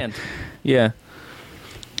literally. I understand. Yeah.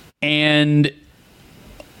 And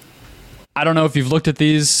I don't know if you've looked at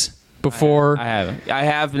these before. I haven't. I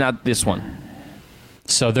have not this one.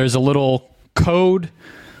 So there's a little code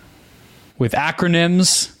with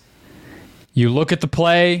acronyms. You look at the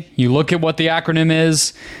play, you look at what the acronym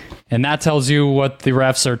is, and that tells you what the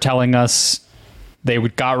refs are telling us they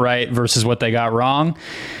got right versus what they got wrong.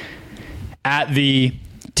 At the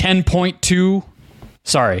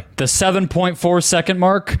 7.4 second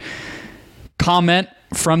mark, comment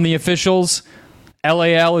from the officials,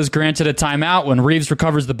 LAL is granted a timeout when Reeves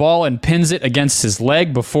recovers the ball and pins it against his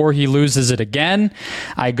leg before he loses it again.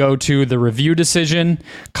 I go to the review decision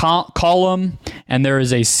column, and there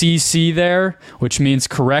is a CC there, which means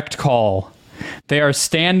correct call. They are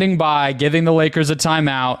standing by giving the Lakers a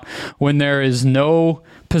timeout when there is no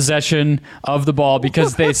possession of the ball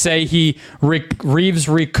because they say Reeves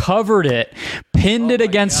recovered it, pinned it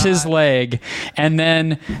against his leg, and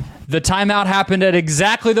then the timeout happened at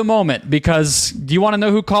exactly the moment. Because do you want to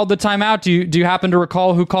know who called the timeout? Do you happen to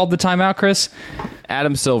recall who called the timeout, Chris?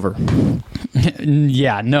 Adam Silver.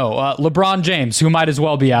 Yeah, no. LeBron James, who might as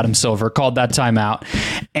well be Adam Silver, called that timeout.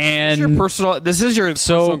 And this is your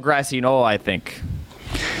personal grassy knoll, I think.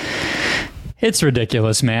 It's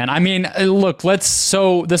ridiculous, man. I mean, look,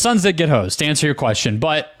 so the Suns did get hosed, to answer your question,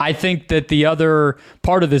 but I think that the other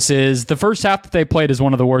part of this is the first half that they played is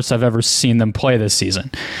one of the worst I've ever seen them play this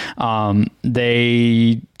season.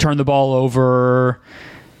 They turned the ball over.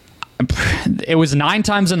 It was 9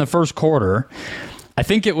 times in the first quarter. I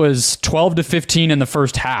think it was 12 to 15 in the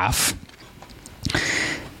first half.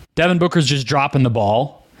 Devin Booker's just dropping the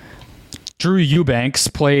ball. Drew Eubanks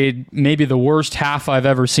played maybe the worst half I've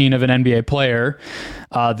ever seen of an NBA player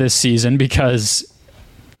this season because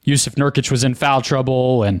Yusuf Nurkic was in foul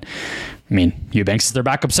trouble. And, I mean, Eubanks is their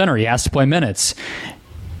backup center. He has to play minutes.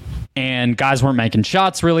 And guys weren't making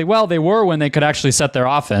shots really well. They were when they could actually set their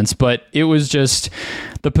offense. But it was just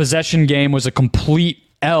the possession game was a complete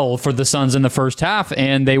L for the Suns in the first half,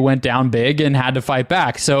 and they went down big and had to fight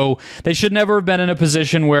back. So they should never have been in a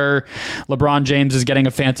position where LeBron James is getting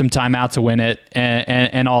a phantom timeout to win it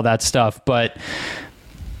and all that stuff. But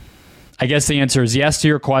I guess the answer is yes to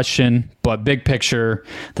your question, but big picture,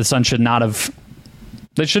 the Suns shouldn't have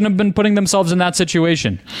been putting themselves in that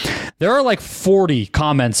situation. There are like 40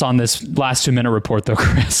 comments on this last 2-minute report, though,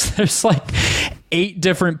 Chris. There's like 8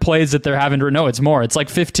 different plays that they're having to... No, it's more. It's like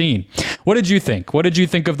 15. What did you think? What did you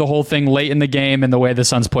think of the whole thing late in the game and the way the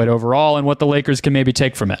Suns played overall and what the Lakers can maybe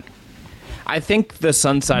take from it? I think the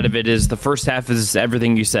Suns side of it is the first half is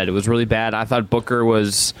everything you said. It was really bad. I thought Booker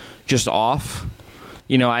was just off.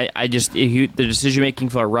 You know, the decision-making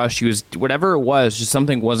felt rushed. He was... Whatever it was, just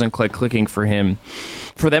something wasn't clicking for him.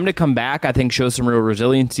 For them to come back, I think shows some real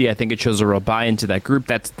resiliency. I think it shows a real buy into that group.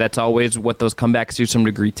 That's always what those comebacks to some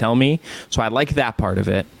degree tell me. So I like that part of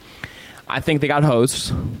it. I think they got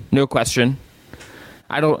hosed, no question.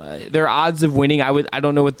 Their odds of winning, I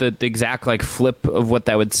don't know what the exact like flip of what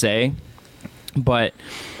that would say, but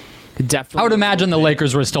definitely. I would imagine the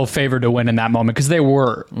Lakers were still favored to win in that moment because they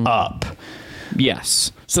were up.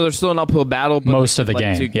 Yes, so there's still an uphill battle. But most of the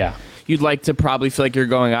game, yeah. You'd like to probably feel like you're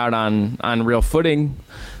going out on real footing.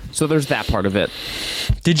 So there's that part of it.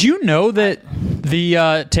 Did you know that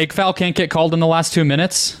the take foul can't get called in the last 2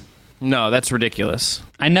 minutes? No, that's ridiculous.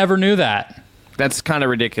 I never knew that. That's kind of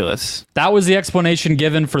ridiculous. That was the explanation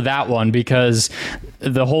given for that one because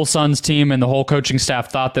the whole Suns team and the whole coaching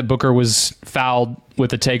staff thought that Booker was fouled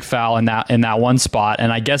with a take foul in that one spot,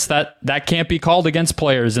 and I guess that can't be called against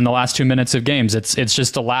players in the last 2 minutes of games. It's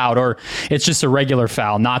just allowed, or it's just a regular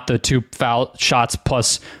foul, not the 2 foul shots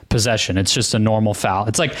plus possession. It's just a normal foul.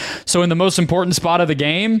 It's like, so in the most important spot of the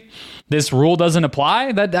game, this rule doesn't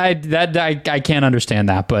apply. I can't understand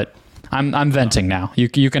that, but I'm venting now. You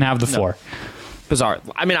can have the floor. Bizarre.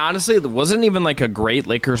 I mean, honestly, it wasn't even like a great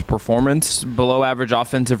Lakers performance. Below average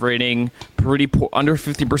offensive rating, pretty poor, under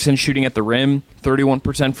 50% shooting at the rim,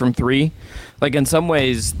 31% from 3. Like, in some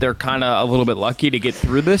ways, they're kind of a little bit lucky to get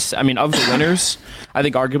through this. I mean, of the winners, I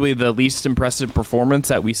think arguably the least impressive performance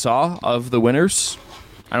that we saw of the winners.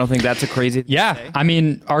 I don't think that's a crazy thing to say. I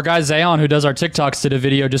mean, our guy Zayon, who does our TikToks, did a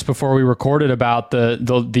video just before we recorded about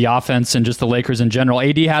the offense and just the Lakers in general.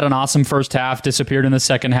 AD had an awesome first half, disappeared in the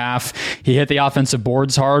second half. He hit the offensive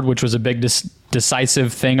boards hard, which was a big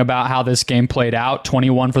decisive thing about how this game played out.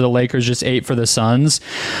 21 for the Lakers, just 8 for the Suns.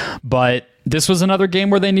 But this was another game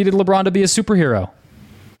where they needed LeBron to be a superhero.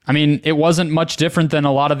 I mean, it wasn't much different than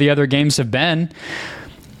a lot of the other games have been.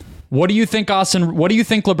 What do you think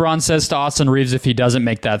LeBron says to Austin Reeves if he doesn't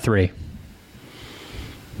make that 3?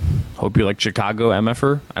 Hope you like Chicago,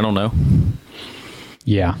 MFR. I don't know.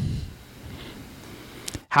 Yeah.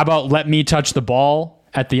 How about let me touch the ball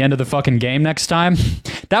at the end of the fucking game next time?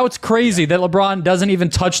 That was crazy that LeBron doesn't even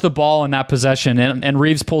touch the ball in that possession, and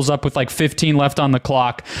Reeves pulls up with like 15 left on the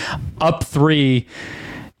clock, up 3,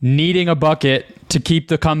 needing a bucket to keep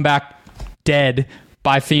the comeback dead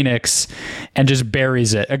by Phoenix, and just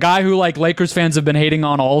buries it. A guy who, like, Lakers fans have been hating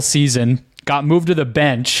on all season, got moved to the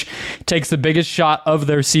bench, takes the biggest shot of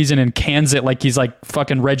their season and cans it like he's like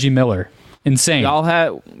fucking Reggie Miller. Insane.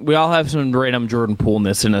 We all have some random Jordan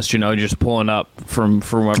Poole-ness in us, just pulling up from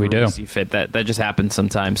wherever we see fit. That just happens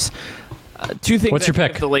sometimes. Two things. What's your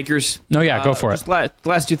pick? The Lakers. No, yeah, go for it.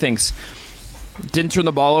 Last two things. Didn't turn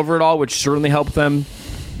the ball over at all, which certainly helped them.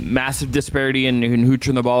 Massive disparity in who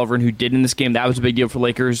turned the ball over and who did in this game. That was a big deal for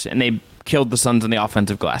Lakers, and they killed the Suns on the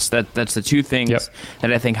offensive glass. That's the two things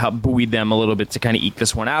that I think helped buoy them a little bit to kind of eke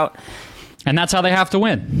this one out. And that's how they have to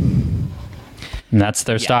win. And that's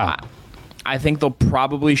their style. I think they'll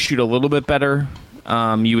probably shoot a little bit better.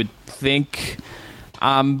 You would think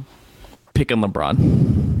I'm picking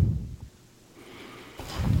LeBron.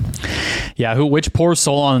 Yeah, which poor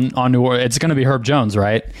soul on New Orleans? It's going to be Herb Jones,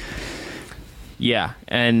 right? Yeah,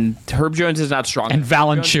 and Herb Jones is not strong. And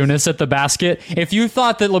Valanciunas at the basket. If you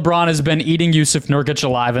thought that LeBron has been eating Yusuf Nurkic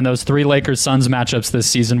alive in those 3 Lakers-Suns matchups this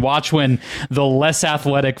season, watch when the less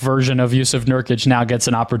athletic version of Yusuf Nurkic now gets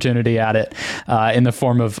an opportunity at it in the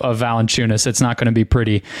form of Valanciunas. It's not going to be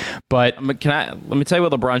pretty. But let me tell you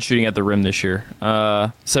what LeBron's shooting at the rim this year.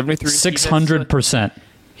 73, 600%.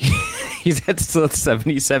 He's at still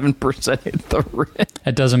 77% at the rim.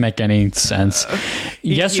 It doesn't make any sense.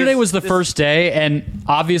 Yesterday was the first day, and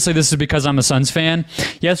obviously this is because I'm a Suns fan.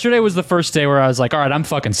 Yesterday was the first day where I was like, all right, I'm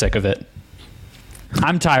fucking sick of it.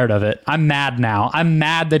 I'm tired of it. I'm mad now. I'm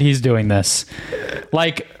mad that he's doing this.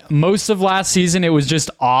 Like, most of last season, it was just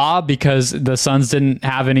awe because the Suns didn't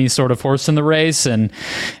have any sort of horse in the race, and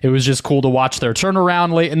it was just cool to watch their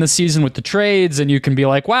turnaround late in the season with the trades, and you can be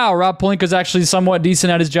like, wow, Rob Pelinka's actually somewhat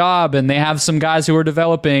decent at his job, and they have some guys who are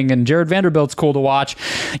developing, and Jared Vanderbilt's cool to watch.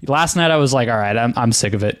 Last night, I was like, all right, I'm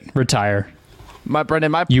sick of it. Retire. My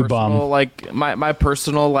personal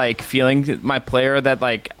feeling, my player that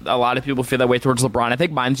a lot of people feel that way towards LeBron. I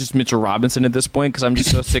think mine's just Mitchell Robinson at this point because I'm just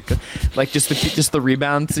so sick of just the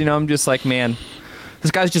rebounds. I'm just like, man, this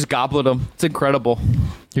guy's just gobbling them. It's incredible.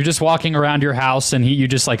 You're just walking around your house and you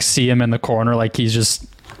just see him in the corner, like he's just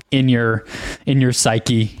in your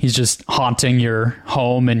psyche. He's just haunting your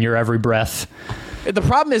home and your every breath. The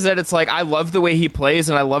problem is that it's I love the way he plays,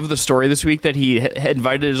 and I love the story this week that he had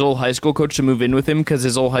invited his old high school coach to move in with him because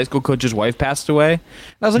his old high school coach's wife passed away. And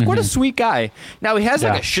I was like, what a sweet guy. Now, he has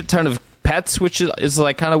a shit ton of pets, which is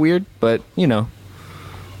kind of weird, but,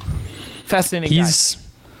 fascinating guy.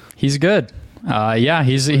 He's good.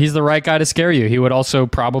 He's the right guy to scare you. He would also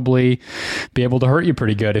probably be able to hurt you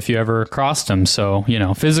pretty good if you ever crossed him. So,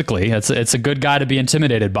 physically, it's a good guy to be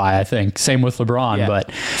intimidated by, I think. Same with LeBron. Yeah.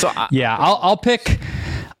 But,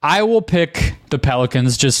 I will pick the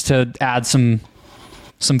Pelicans just to add some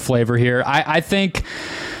flavor here. I think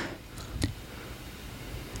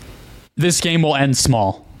this game will end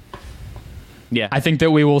small. Yeah. I think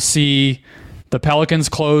that we will see the Pelicans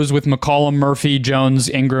close with McCollum, Murphy, Jones,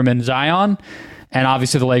 Ingram, and Zion. And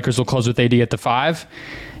obviously the Lakers will close with AD at the 5.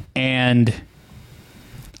 And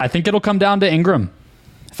I think it'll come down to Ingram,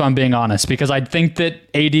 if I'm being honest, because I think that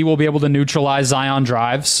AD will be able to neutralize Zion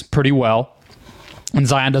drives pretty well. And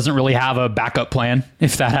Zion doesn't really have a backup plan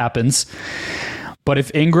if that happens. But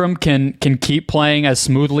if Ingram can keep playing as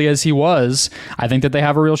smoothly as he was, I think that they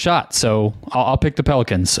have a real shot. So I'll pick the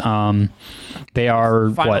Pelicans. They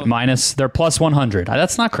are they're plus 100.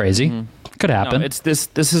 That's not crazy. Mm-hmm. Could happen. No, it's this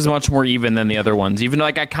is much more even than the other ones. Even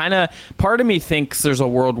though part of me thinks there's a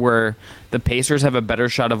world where the Pacers have a better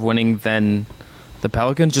shot of winning than the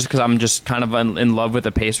Pelicans, just because I'm just kind of in love with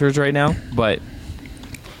the Pacers right now. But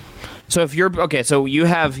so if you're so you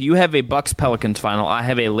have a Bucks Pelicans final. I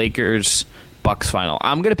have a Lakers Bucks final.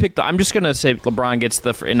 I'm just gonna say LeBron gets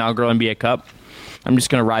the inaugural NBA Cup. I'm just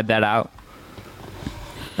gonna ride that out.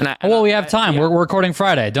 We have time. We're recording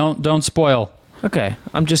Friday. Don't spoil. Okay,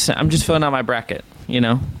 I'm just filling out my bracket.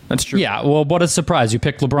 That's true. Yeah. Well, what a surprise! You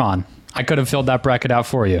picked LeBron. I could have filled that bracket out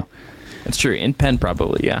for you. That's true. In pen,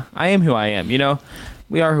 probably. Yeah. I am who I am.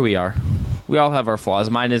 We are who we are. We all have our flaws.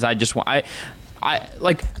 Mine is I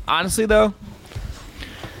honestly though.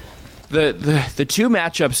 The two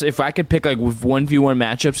matchups, if I could pick 1v1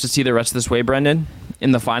 matchups to see the rest of this way, Brendan,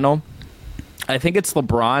 in the final, I think it's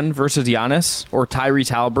LeBron versus Giannis or Tyrese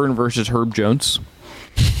Halliburton versus Herb Jones.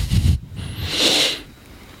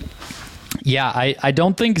 Yeah, I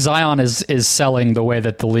don't think Zion is selling the way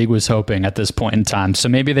that the league was hoping at this point in time. So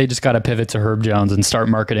maybe they just got to pivot to Herb Jones and start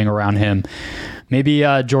marketing around him. Maybe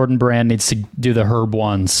Jordan Brand needs to do the Herb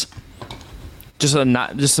ones.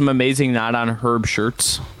 Just some amazing not on Herb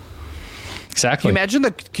shirts. Exactly. Can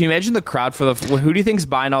you imagine the crowd for who do you think's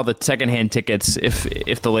buying all the secondhand tickets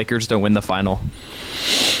if the Lakers don't win the final?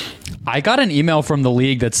 I got an email from the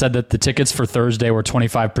league that said that the tickets for Thursday were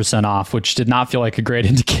 25% off, which did not feel like a great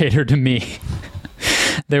indicator to me.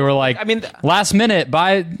 They were like, last minute,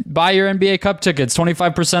 buy your NBA Cup tickets,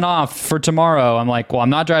 25% off for tomorrow. I'm like, well, I'm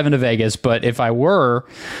not driving to Vegas, but if I were,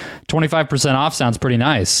 25% off sounds pretty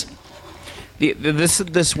nice.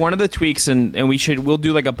 This one of the tweaks, and we'll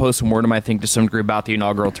do like a post-mortem, I think, to some degree about the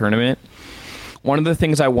inaugural tournament. One of the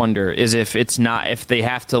things I wonder is if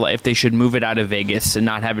they should move it out of Vegas and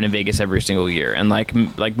not have it in Vegas every single year, and like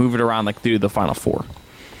move it around like through the Final Four.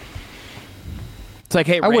 It's like,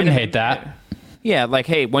 hey, I wouldn't hate that. Yeah, like,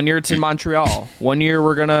 hey, 1 year it's in Montreal. 1 year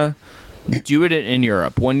we're gonna do it in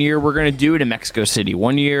Europe. 1 year we're gonna do it in Mexico City.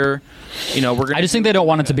 1 year, we're gonna. I just think they don't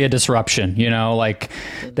want it to be a disruption. Like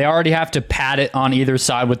they already have to pad it on either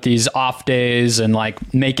side with these off days and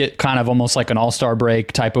like make it kind of almost like an all-star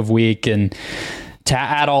break type of week, and to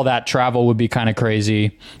add all that travel would be kind of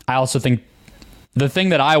crazy. I also think the thing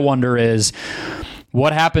that I wonder is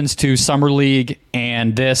what happens to Summer League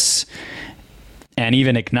and this, and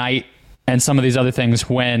even Ignite. And some of these other things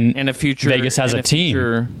when Vegas has a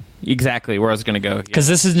team. Exactly where I was going to go. Because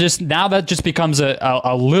this is now that just becomes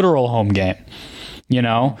a literal home game,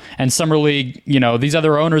 And Summer League, these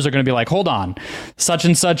other owners are going to be like, hold on, such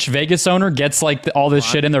and such Vegas owner gets like all this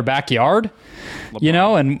shit in their backyard,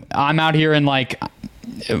 and I'm out here in like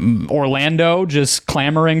Orlando just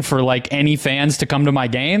clamoring for like any fans to come to my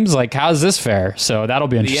games. Like, how's this fair? So that'll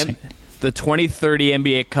be interesting. The 2030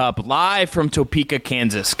 NBA Cup live from Topeka,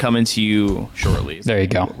 Kansas, coming to you shortly. There you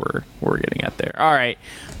go. What we're getting at there. All right.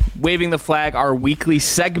 Waving the Flag, our weekly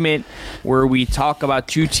segment where we talk about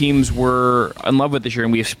two teams we're in love with this year,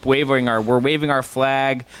 and we're waving our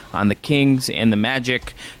flag on the Kings and the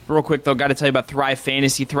Magic. Real quick, though, got to tell you about Thrive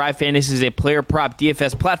Fantasy. Thrive Fantasy is a player prop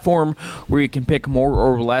DFS platform where you can pick more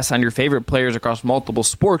or less on your favorite players across multiple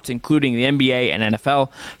sports, including the NBA and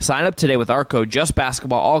NFL. Sign up today with our code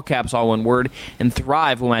JustBasketball, all caps, all one word, and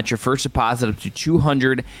Thrive will match your first deposit up to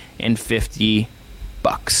 $250.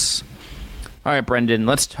 All right, Brendan,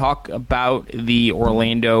 let's talk about the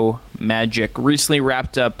Orlando Magic. Recently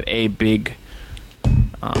wrapped up a big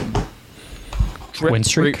win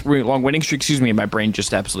streak. Long winning streak, excuse me. My brain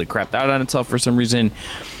just absolutely crapped out on itself for some reason.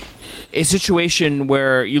 A situation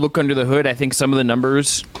where you look under the hood, I think some of the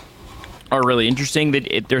numbers are really interesting.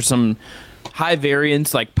 There's some high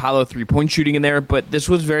variance, like Paolo three-point shooting in there, but this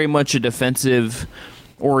was very much a defensive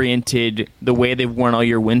oriented, the way they've won all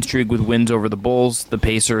year win streak with wins over the Bulls, the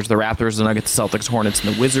Pacers, the Raptors, the Nuggets, the Celtics, Hornets,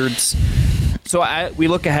 and the Wizards. So we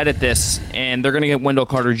look ahead at this, and they're going to get Wendell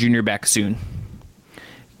Carter Jr. back soon.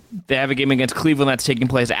 They have a game against Cleveland that's taking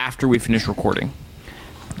place after we finish recording.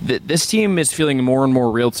 This team is feeling more and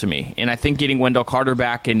more real to me, and I think getting Wendell Carter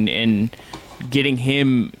back and getting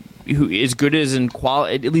him, who is good as in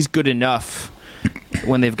quality, at least good enough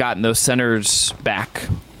when they've gotten those centers back.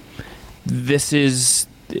 This is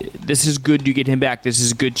good to get him back. This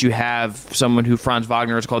is good to have someone who Franz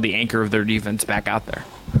Wagner has called the anchor of their defense back out there.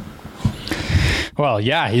 Well,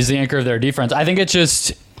 yeah, he's the anchor of their defense. I think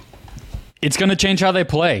it's going to change how they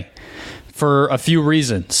play for a few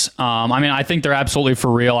reasons. I think they're absolutely for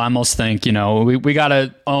real. I almost think, we got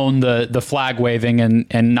to own the flag waving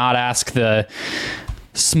and not ask the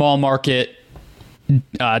small market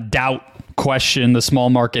doubt question, the small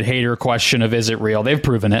market hater question of is it real? They've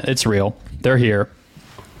proven it. It's real. They're here.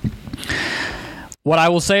 What I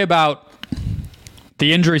will say about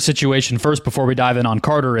the injury situation first before we dive in on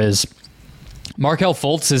Carter is Markelle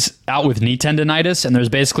Fultz is out with knee tendonitis, and there's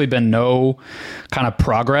basically been no kind of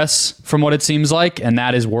progress from what it seems like, and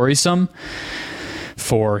that is worrisome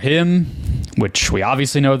for him, which we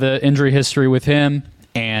obviously know the injury history with him.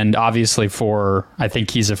 And obviously I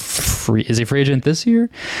think is he free agent this year,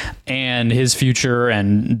 and his future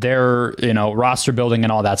and their, roster building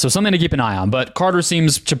and all that. So something to keep an eye on. But Carter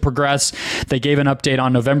seems to progress. They gave an update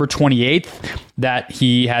on November 28th that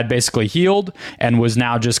he had basically healed and was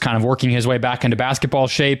now just kind of working his way back into basketball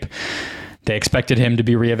shape. They expected him to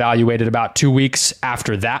be reevaluated about 2 weeks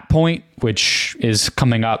after that point, which is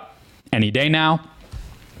coming up any day now.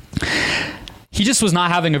 He just was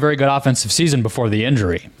not having a very good offensive season before the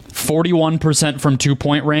injury. 41% from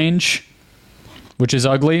 2-point range, which is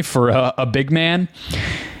ugly for a big man.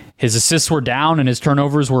 His assists were down and his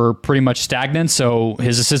turnovers were pretty much stagnant. So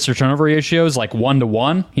his assist to turnover ratio is like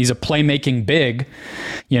 1-to-1. He's a playmaking big,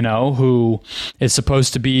 who is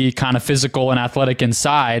supposed to be kind of physical and athletic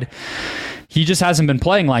inside. He just hasn't been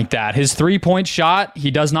playing like that. His 3-point shot,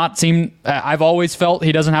 he does not seem... I've always felt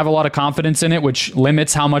he doesn't have a lot of confidence in it, which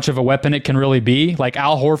limits how much of a weapon it can really be. Like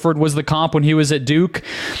Al Horford was the comp when he was at Duke.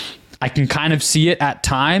 I can kind of see it at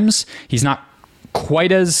times. He's not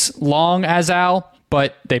quite as long as Al,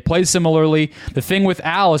 but they play similarly. The thing with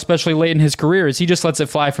Al, especially late in his career, is he just lets it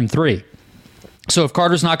fly from 3. So if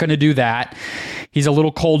Carter's not going to do that, he's a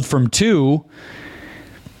little cold from 2.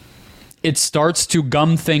 It starts to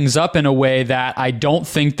gum things up in a way that I don't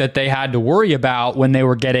think that they had to worry about when they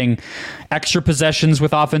were getting extra possessions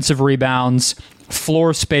with offensive rebounds,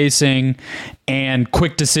 floor spacing, and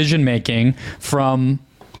quick decision-making from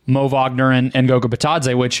Mo Wagner and Goga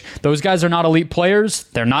Bitadze, which those guys are not elite players.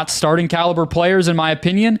 They're not starting caliber players, in my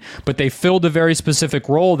opinion, but they filled a very specific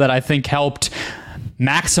role that I think helped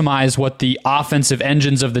maximize what the offensive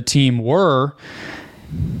engines of the team were.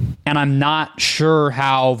 And I'm not sure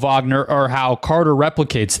how Wagner or how Carter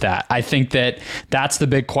replicates that. I think that that's the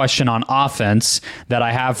big question on offense that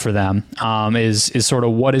I have for them, is sort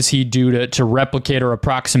of what does he do to replicate or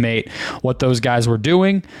approximate what those guys were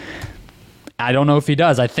doing? I don't know if he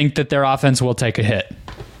does. I think that their offense will take a hit.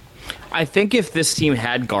 I think if this team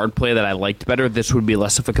had guard play that I liked better, this would be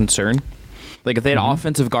less of a concern. Like if they had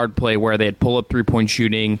offensive guard play where they had pull-up three-point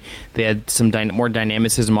shooting, they had some more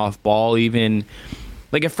dynamicism off ball even.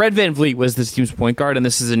 Like if Fred VanVleet was this team's point guard, and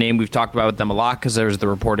this is a name we've talked about with them a lot because there's the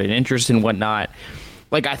reported interest and whatnot,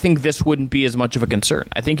 like I think this wouldn't be as much of a concern.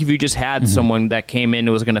 I think if you just had someone that came in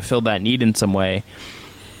who was going to fill that need in some way,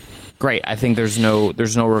 great. I think there's no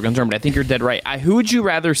real concern, but I think you're dead right. Who would you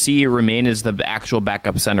rather see remain as the actual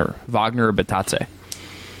backup center, Wagner or Bitadze?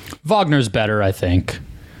 Wagner's better, I think.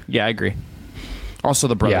 Yeah, I agree. Also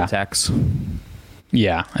the brother tax.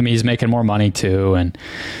 Yeah, I mean, he's making more money, too, and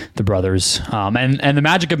the brothers. And the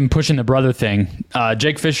Magic have been pushing the brother thing.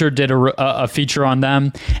 Jake Fisher did a feature on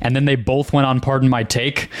them, and then they both went on Pardon My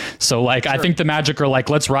Take. So, like, sure. I think the Magic are like,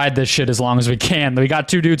 let's ride this shit as long as we can. We got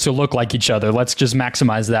 2 dudes who look like each other. Let's just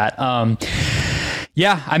maximize that.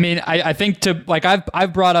 Yeah, I mean, I think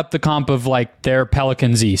I've brought up the comp of, like, their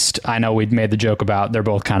Pelicans East. I know we'd made the joke about they're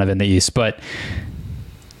both kind of in the East, but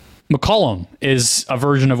McCollum is a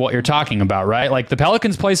version of what you're talking about, right? Like the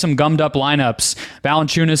Pelicans play some gummed up lineups.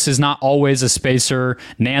 Valanciunas is not always a spacer.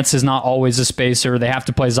 Nance is not always a spacer. They have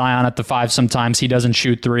to play Zion at the 5 sometimes. He doesn't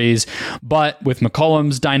shoot threes. But with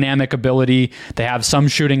McCollum's dynamic ability, they have some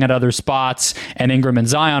shooting at other spots, and Ingram and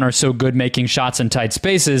Zion are so good making shots in tight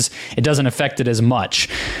spaces, it doesn't affect it as much.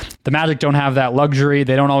 The Magic don't have that luxury.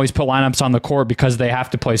 They don't always put lineups on the court because they have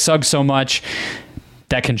to play Suggs so much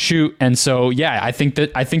that can shoot. And so, yeah, I think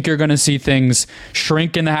you're going to see things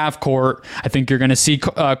shrink in the half court. I think you're going to see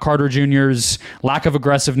Carter Jr.'s lack of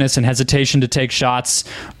aggressiveness and hesitation to take shots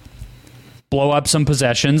blow up some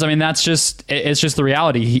possessions. I mean, it's just the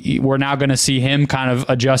reality. We're now going to see him kind of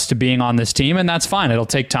adjust to being on this team, and that's fine. It'll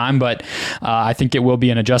take time, but I think it will be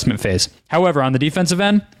an adjustment phase. However, on the defensive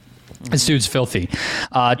end, this dude's filthy.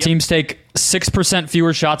 Teams take 6%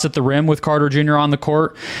 fewer shots at the rim with Carter Jr. on the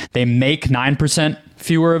court. They make 9%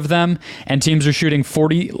 fewer of them, and teams are shooting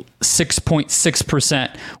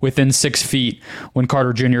 46.6% within 6 feet when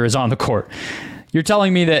Carter Jr. is on the court. You're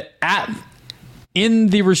telling me that in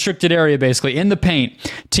the restricted area, basically, in the paint,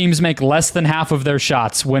 teams make less than half of their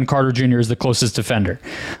shots when Carter Jr. is the closest defender.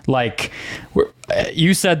 Like,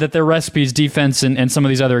 you said that their recipe's defense and some of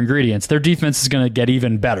these other ingredients, their defense is going to get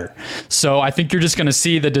even better. So I think you're just going to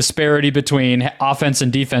see the disparity between offense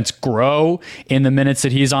and defense grow in the minutes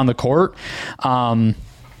that he's on the court.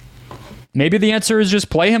 Maybe the answer is just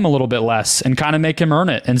play him a little bit less and kind of make him earn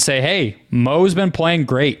it and say, hey, Mo's been playing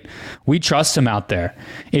great. We trust him out there.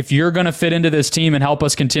 If you're going to fit into this team and help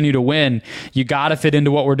us continue to win, you got to fit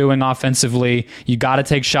into what we're doing offensively. You got to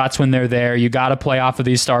take shots when they're there. You got to play off of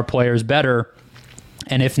these star players better.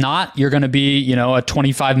 And if not, you're going to be, a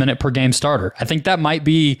 25-minute per game starter. I think that might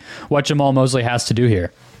be what Jamal Mosley has to do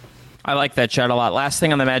here. I like that shot a lot. Last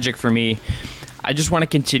thing on the Magic for me, I just want to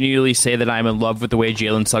continually say that I'm in love with the way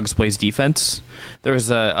Jalen Suggs plays defense. There was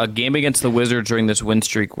a game against the Wizards during this win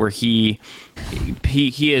streak where he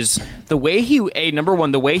is the way number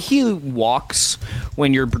one, the way he walks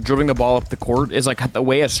when you're dribbling the ball up the court is like the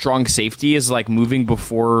way a strong safety is like moving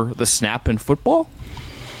before the snap in football.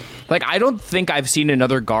 Like, I don't think I've seen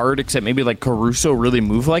another guard except maybe like Caruso really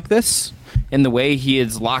move like this. In the way he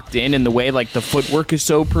is locked in, and the way like the footwork is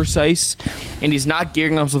so precise, and he's not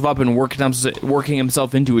gearing himself up and working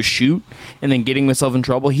himself into a shoot and then getting himself in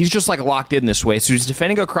trouble. He's just like locked in this way. So he's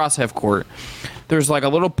defending across half court. There's like a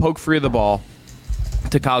little poke free of the ball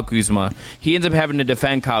to Kyle Kuzma. He ends up having to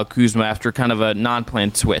defend Kyle Kuzma after kind of a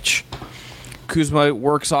non-planned switch. Kuzma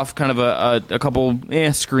works off kind of a couple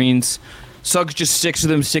screens. Suggs just sticks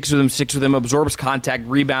with him, absorbs contact,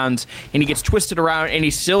 rebounds, and he gets twisted around, and he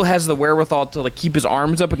still has the wherewithal to like keep his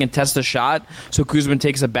arms up and contest the shot, so Kuzma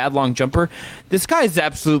takes a bad long jumper. This guy is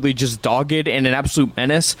absolutely just dogged and an absolute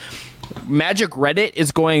menace. Magic Reddit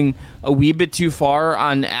is going a wee bit too far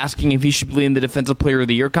on asking if he should be in the Defensive Player of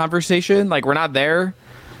the Year conversation. Like, we're not there,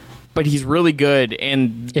 but he's really good.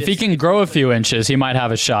 And if he can grow a few inches, he might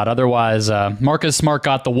have a shot. Otherwise, Marcus Smart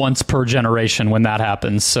got the once per generation when that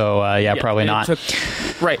happens. So, probably not.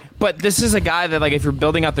 Right. But this is a guy that, like, if you're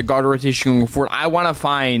building out the guard rotation going forward, I want to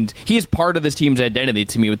find he's part of this team's identity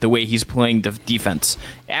to me with the way he's playing defense.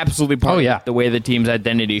 Absolutely part of the way the team's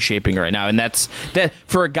identity is shaping right now. And that's that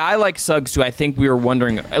for a guy like Suggs, who I think we were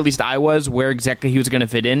wondering, at least I was, where exactly he was going to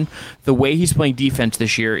fit in. The way he's playing defense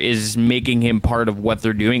this year is making him part of what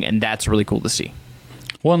they're doing, and that's really cool to see.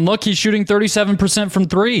 Well, and look, he's shooting 37% from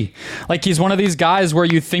three. Like, he's one of these guys where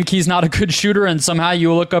you think he's not a good shooter, and somehow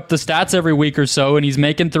you look up the stats every week or so, and he's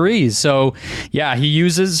making threes. So, yeah, he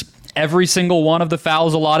uses every single one of the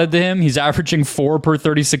fouls allotted to him. He's averaging 4 per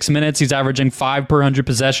 36 minutes. He's averaging 5 per 100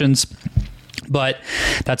 possessions. But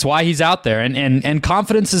that's why he's out there. And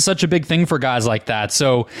confidence is such a big thing for guys like that.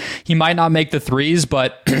 So he might not make the threes,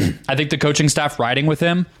 but I think the coaching staff riding with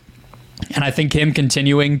him, and I think him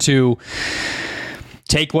continuing to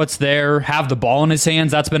take what's there, have the ball in his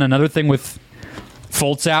hands. That's been another thing with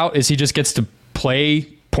Fultz out, is he just gets to play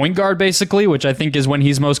point guard basically, which I think is when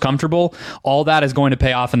he's most comfortable. All that is going to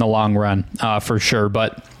pay off in the long run for sure.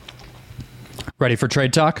 But ready for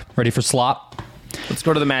trade talk? Ready for slop? Let's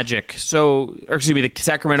go to the Magic. The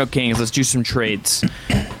Sacramento Kings. Let's do some trades.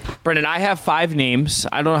 Brendan, I have 5 names.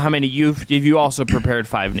 I don't know how many you also prepared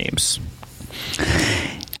 5 names.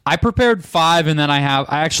 I prepared 5, and then I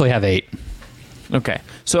actually have 8. Okay,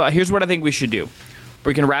 so here's what I think we should do.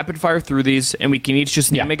 We can rapid fire through these, and we can each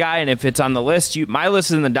just name a guy. And if it's on the list, my list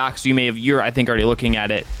is in the doc, so you're I think already looking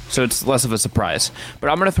at it, so it's less of a surprise. But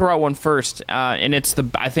I'm going to throw out one first, and it's the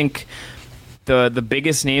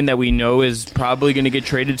biggest name that we know is probably going to get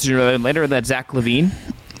traded sooner than later. That's Zach LaVine.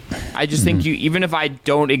 I just think even if I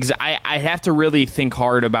don't, I have to really think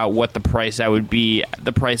hard about what the price I would pay for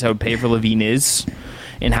LaVine is,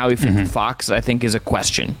 and how he fits with Fox. I think is a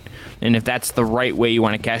question. And if that's the right way you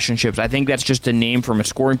want to cash in chips, I think that's just a name from a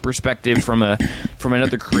scoring perspective, from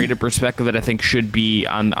another creative perspective that I think should be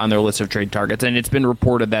on their list of trade targets. And it's been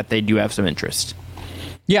reported that they do have some interest.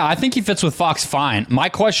 Yeah, I think he fits with Fox fine. My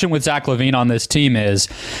question with Zach LaVine on this team is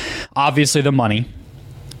obviously the money.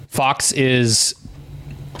 Fox is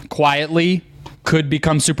quietly could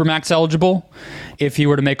become Supermax eligible if he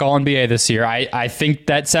were to make All-NBA this year. I think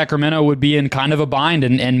that Sacramento would be in kind of a bind,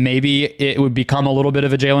 and maybe it would become a little bit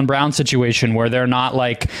of a Jaylen Brown situation where they're not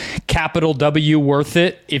like capital W worth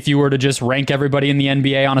it if you were to just rank everybody in the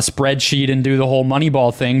NBA on a spreadsheet and do the whole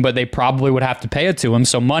Moneyball thing, but they probably would have to pay it to him.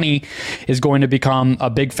 So money is going to become a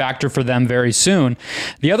big factor for them very soon.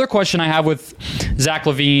 The other question I have with Zach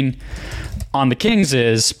LaVine on the Kings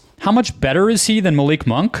is, how much better is he than Malik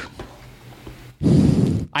Monk?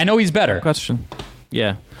 I know he's better. Question.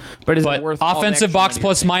 Yeah. But is it worth offensive box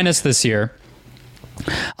plus minus this year?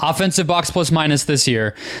 Offensive box plus minus this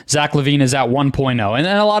year, Zach LaVine is at 1.0. And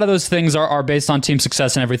a lot of those things are based on team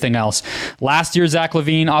success and everything else. Last year, Zach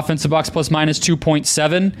LaVine, offensive box plus minus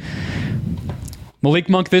 2.7. Malik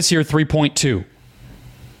Monk this year, 3.2.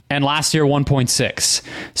 And last year, 1.6.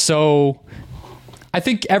 So I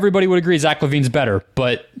think everybody would agree Zach LaVine's better,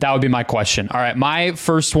 but that would be my question. All right, my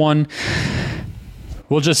first one,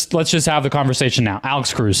 let's just have the conversation now.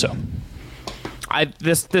 Alex Caruso.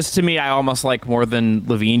 This to me, I almost like more than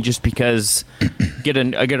LaVine, just because get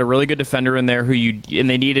a really good defender in there and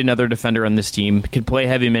they need another defender on this team, can play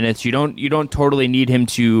heavy minutes. You don't totally need him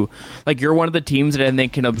to, like, you're one of the teams that I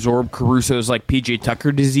think can absorb Caruso's like PJ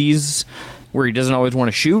Tucker disease, where he doesn't always want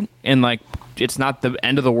to shoot, and like it's not the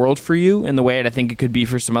end of the world for you in the way I think it could be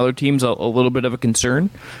for some other teams, a little bit of a concern.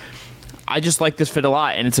 I just like this fit a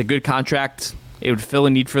lot, and it's a good contract. It would fill a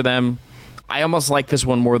need for them. I almost like this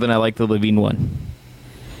one more than I like the LaVine one.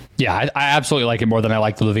 Yeah, I absolutely like it more than I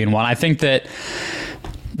like the LaVine one. I think that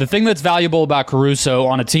the thing that's valuable about Caruso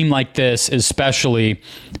on a team like this, especially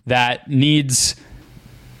that needs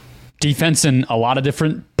defense in a lot of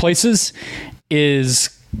different places,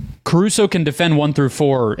 is Caruso can defend 1 through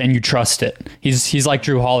 4 and you trust it. He's like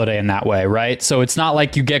Drew Holiday in that way, right? So it's not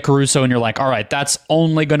like you get Caruso and you're like, all right, that's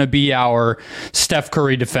only going to be our Steph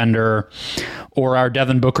Curry defender or our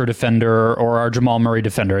Devin Booker defender or our Jamal Murray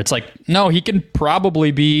defender. It's like, no, he can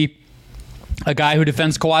probably be a guy who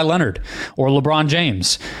defends Kawhi Leonard or LeBron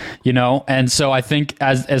James, you know? And so I think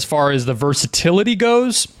as far as the versatility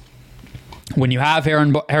goes, when you have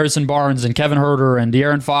Harrison Barnes and Kevin Huerter and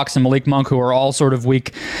De'Aaron Fox and Malik Monk, who are all sort of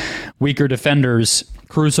weaker defenders,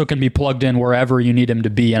 Caruso can be plugged in wherever you need him to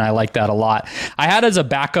be, and I like that a lot. I had as a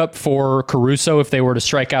backup for Caruso, if they were to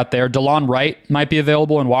strike out there, DeLon Wright might be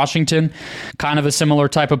available in Washington. Kind of a similar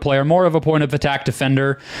type of player, more of a point of attack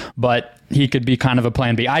defender, but he could be kind of a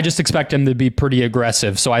plan B. I just expect him to be pretty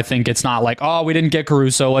aggressive, so I think it's not like, oh, we didn't get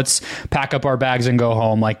Caruso, let's pack up our bags and go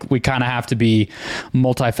home. Like, we kind of have to be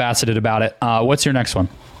multifaceted about it. What's your next one?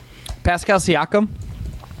 Pascal Siakam.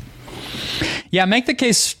 Yeah, make the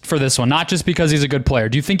case for this one, not just because he's a good player.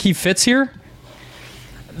 Do you think he fits here?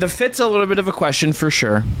 The fit's a little bit of a question for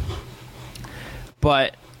sure.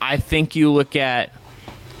 But I think you look at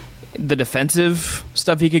the defensive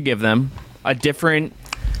stuff he could give them, a different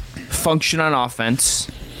function on offense,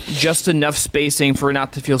 just enough spacing for it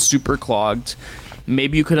not to feel super clogged.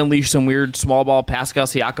 Maybe you could unleash some weird small ball Pascal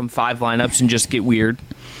Siakam 5 lineups and just get weird.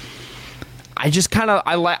 I just kind of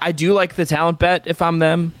I do like the talent bet if I'm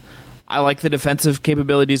them. I like the defensive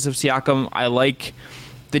capabilities of Siakam. I like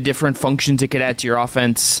the different functions it could add to your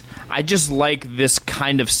offense. I just like this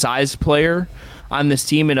kind of size player on this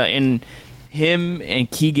team, and him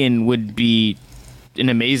and Keegan would be an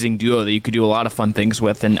amazing duo that you could do a lot of fun things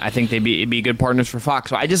with, and I think it'd be good partners for Fox.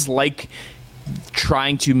 So I just like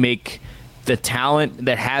trying to make the talent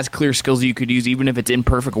that has clear skills that you could use, even if it's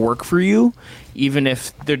imperfect, work for you, even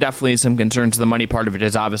if there definitely is some concerns. The money part of it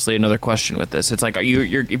is obviously another question with this. It's like,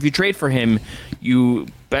 if you trade for him, you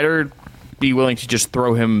better be willing to just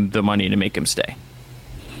throw him the money to make him stay.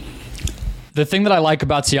 The thing that I like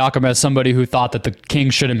about Siakam as somebody who thought that the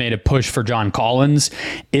Kings should have made a push for John Collins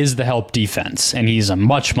is the help defense. And he's a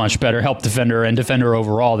much, much better help defender and defender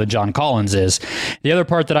overall than John Collins is. The other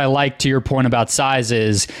part that I like, to your point about size,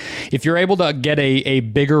 is if you're able to get a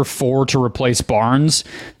bigger 4 to replace Barnes,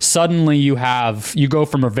 suddenly you go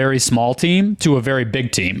from a very small team to a very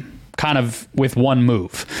big team, kind of with one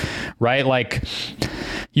move, right? Like,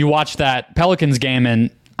 you watch that Pelicans game, and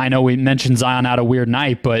I know we mentioned Zion had a weird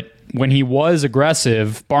night, but when he was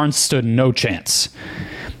aggressive, Barnes stood no chance.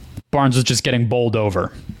 Barnes was just getting bowled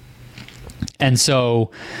over. And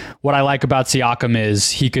so what I like about Siakam is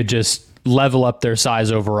he could just level up their size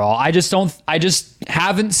overall. I just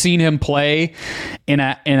haven't seen him play in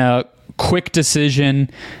a quick decision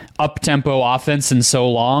up-tempo offense in so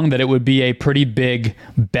long that it would be a pretty big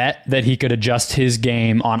bet that he could adjust his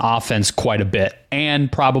game on offense quite a bit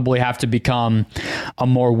and probably have to become a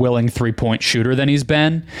more willing three-point shooter than he's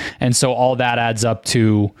been. And so all that adds up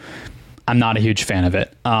to, I'm not a huge fan of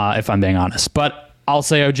it, if I'm being honest. But I'll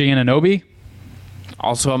say OG Anunoby.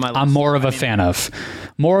 Also on my list. I'm more of a fan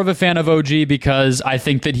of OG because I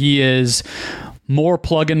think that he is more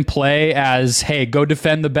plug and play as, hey, go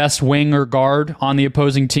defend the best wing or guard on the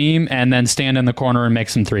opposing team and then stand in the corner and make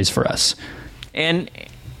some threes for us. And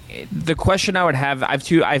the question I would have, I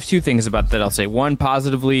have two things about that I'll say. One,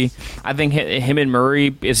 positively, I think him and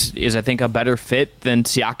Murray is I think a better fit than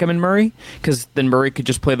Siakam and Murray, because then Murray could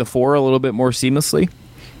just play the 4 a little bit more seamlessly.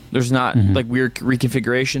 There's not like weird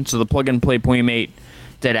reconfiguration, so the plug and play point mate,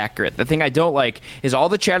 dead accurate. The thing I don't like is all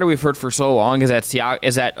the chatter we've heard for so long is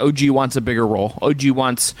that OG wants a bigger role. OG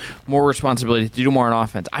wants more responsibility to do more on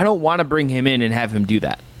offense. I don't want to bring him in and have him do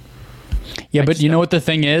that. Yeah, but you know what the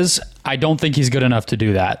thing is? I don't think he's good enough to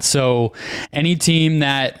do that. So any team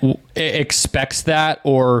that expects that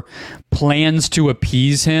or plans to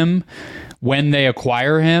appease him when they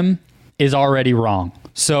acquire him is already wrong.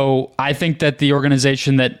 So I think that the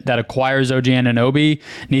organization that acquires OG Anunoby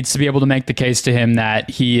needs to be able to make the case to him that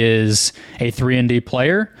he is a 3-and-D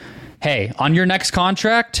player. Hey, on your next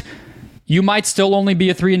contract, you might still only be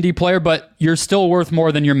a 3-and-D player, but you're still worth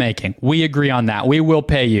more than you're making. We agree on that. We will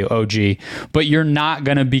pay you, OG, but you're not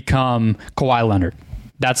going to become Kawhi Leonard.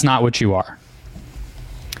 That's not what you are.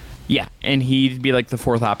 Yeah, and he'd be like the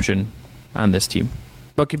 4th option on this team.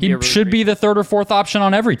 He should be the 3rd or 4th option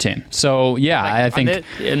on every team. So, yeah, I think...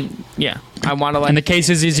 I want to like... And the case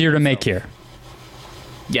is easier to make here.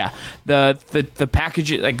 Yeah, the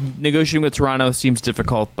package, like negotiating with Toronto seems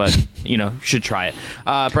difficult, but, should try it.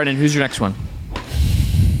 Brendan, who's your next one?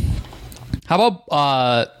 How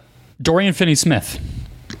about Dorian Finney-Smith?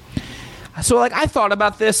 So, I thought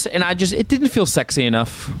about this, and it didn't feel sexy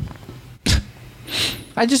enough.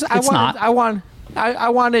 I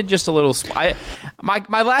wanted just a little...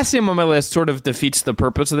 My last name on my list sort of defeats the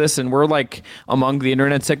purpose of this, and we're among the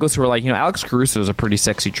internet cyclists who are Alex Caruso is a pretty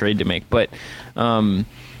sexy trade to make, but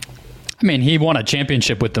he won a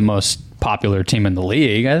championship with the most popular team in the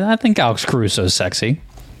league. I think Alex Caruso is sexy.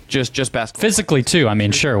 Just basketball. Physically too.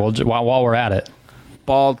 Sure. While we're at it,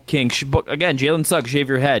 bald king. Again, Jalen Suggs, shave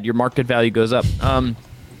your head. Your market value goes up.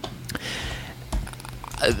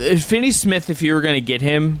 Finney Smith, if you were going to get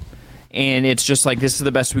him, and it's just like this is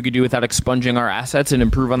the best we could do without expunging our assets and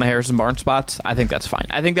improve on the Harrison Barnes spots, I think that's fine.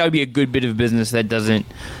 I think that would be a good bit of business that doesn't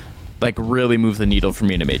like really move the needle for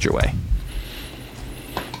me in a major way.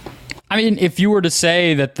 I mean, if you were to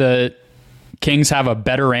say that the Kings have a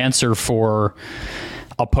better answer for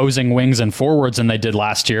opposing wings and forwards than they did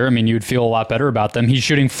last year, I mean, you'd feel a lot better about them. He's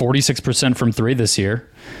shooting 46% from three this year.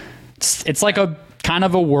 It's like a kind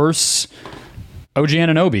of a worse OG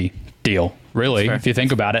Anunoby deal, really, if you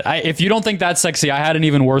think about it. If you don't think that's sexy, I had an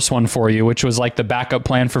even worse one for you, which was like the backup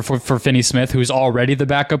plan for Finney Smith, who's already the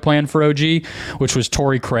backup plan for OG, which was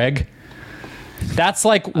Torrey Craig. That's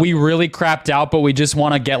like we really crapped out, but we just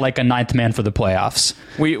want to get like a ninth man for the playoffs.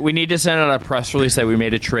 We need to send out a press release that we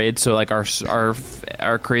made a trade, so like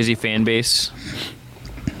our crazy fan base,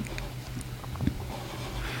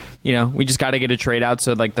 you know, we just got to get a trade out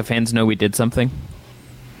so like the fans know we did something.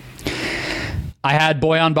 I had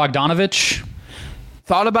Bojan Bogdanovic.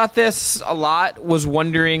 Thought about this a lot. Was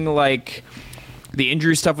wondering like the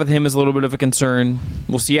injury stuff with him is a little bit of a concern.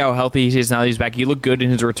 We'll see how healthy he is now that he's back. He looked good in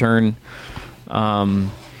his return.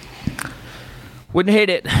 Wouldn't hate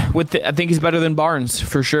it. I think he's better than Barnes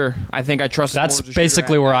for sure. I think I trust. That's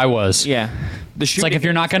basically where I was. Yeah, it's like if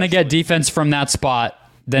you're not going to get defense from that spot,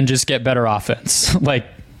 then just get better offense. Like,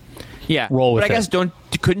 yeah, roll with it. But I guess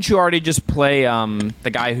couldn't you already just play the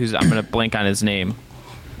guy who's I'm going to blank on his name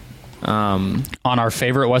on our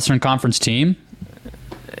favorite Western Conference team?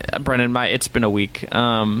 Brendan, it's been a week.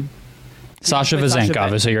 Sasha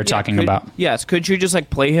Vezenkov is who you're talking about. Yes, could you just like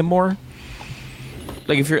play him more?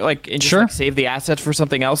 Like if you're like, and just, sure, like, save the assets for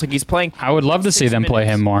something else. Like he's playing. I would love to see them play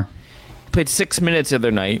him more. Played 6 minutes the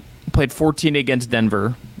other night. Played 14 against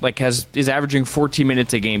Denver. Like is averaging 14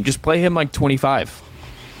 minutes a game. Just play him like 25.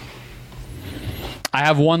 I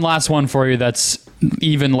have one last one for you that's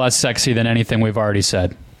even less sexy than anything we've already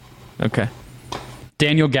said. Okay.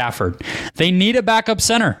 Daniel Gafford. They need a backup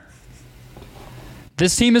center.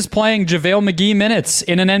 This team is playing JaVale McGee minutes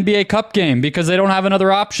in an NBA Cup game because they don't have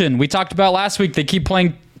another option. We talked about last week, they keep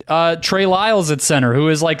playing Trey Lyles at center, who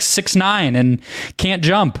is like 6'9" and can't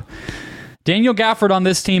jump. Daniel Gafford on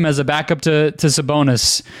this team as a backup to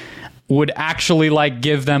Sabonis would actually like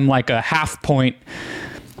give them like a half point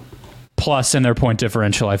plus in their point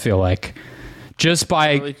differential, I feel like. Just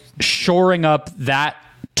by shoring up that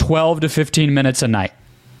 12 to 15 minutes a night.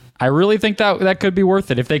 I really think that could be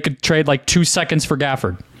worth it if they could trade like 2 seconds for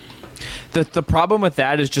Gafford. The problem with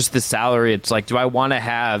that is just the salary. It's like, do I want to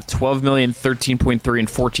have $12 million, $13.3, and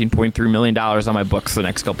 $14.3 million on my books the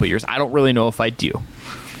next couple of years? I don't really know if I do.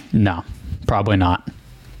 No, probably not.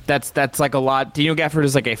 That's like a lot. Daniel Gafford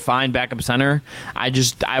is like a fine backup center. I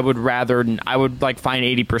would like find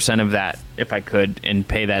 80% of that if I could and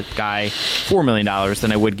pay that guy $4 million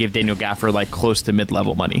than I would give Daniel Gafford like close to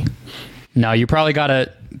mid-level money. No, you probably got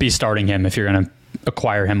to be starting him if you're going to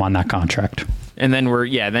acquire him on that contract. And then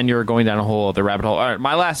then you're going down a whole other rabbit hole. All right,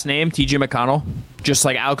 my last name, TJ McConnell, just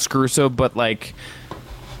like Alex Caruso, but like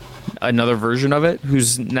another version of it,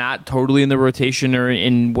 who's not totally in the rotation or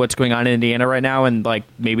in what's going on in Indiana right now, and like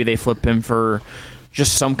maybe they flip him for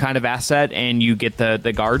just some kind of asset and you get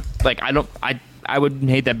the guard. Like I wouldn't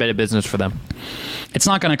hate that bit of business for them. It's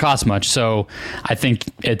not going to cost much, so I think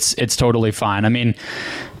it's totally fine. I mean,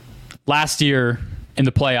 last year in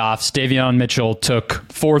the playoffs, Davion Mitchell took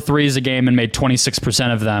 4 threes a game and made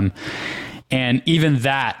 26% of them. And even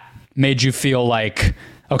that made you feel like,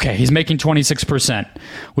 okay, he's making 26%.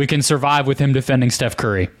 We can survive with him defending Steph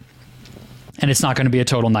Curry. And it's not going to be a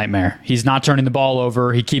total nightmare. He's not turning the ball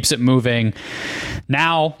over. He keeps it moving.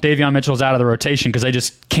 Now, Davion Mitchell's out of the rotation because they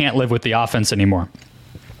just can't live with the offense anymore.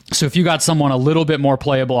 So if you got someone a little bit more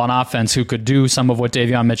playable on offense who could do some of what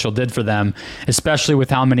Davion Mitchell did for them, especially with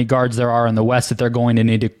how many guards there are in the West that they're going to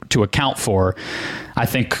need to account for, I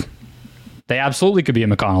think they absolutely could be a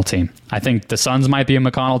McConnell team. I think the Suns might be a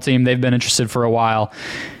McConnell team. They've been interested for a while.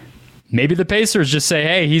 Maybe the Pacers just say,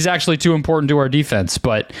 hey, he's actually too important to our defense.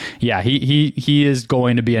 But yeah, he is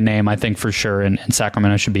going to be a name, I think, for sure, and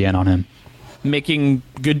Sacramento should be in on him. Making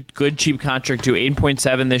good cheap contract to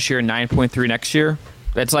 8.7 this year, 9.3 next year.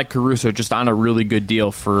 That's like Caruso, just on a really good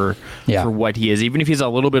deal for what he is. Even if he's a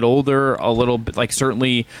little bit older, a little bit like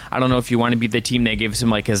certainly, I don't know if you want to be the team that gives him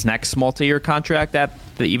like his next multi-year contract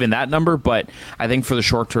even that number, but I think for the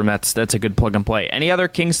short term, that's a good plug and play. Any other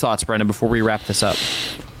Kings thoughts, Brendan, before we wrap this up?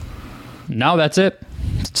 No, that's it.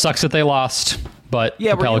 Sucks that they lost, but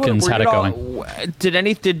the Pelicans had it going.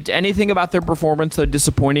 Did anything about their performance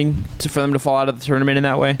disappointing for them to fall out of the tournament in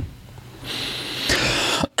that way?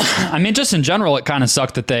 I mean, just in general, it kind of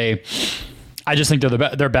sucked that I just think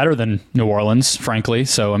they're better than New Orleans, frankly.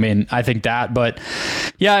 So, I mean, I think that. But,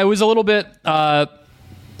 yeah, it was a little bit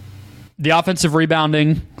the offensive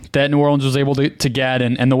rebounding that New Orleans was able to get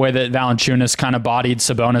and the way that Valanciunas kind of bodied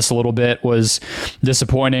Sabonis a little bit was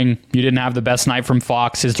disappointing. You didn't have the best night from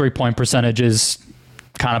Fox. His three-point percentage is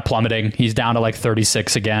kind of plummeting. He's down to like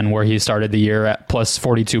 36 again, where he started the year at plus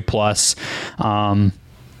 42 plus. No,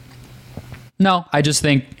 I just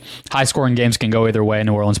think high-scoring games can go either way.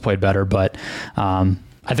 New Orleans played better, but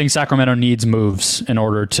I think Sacramento needs moves in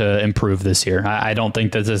order to improve this year. I don't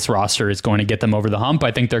think that this roster is going to get them over the hump.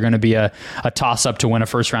 I think they're going to be a toss-up to win a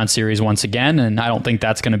first-round series once again, and I don't think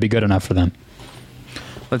that's going to be good enough for them.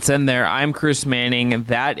 Let's end there. I'm Chris Manning.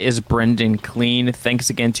 That is Brendan Clean.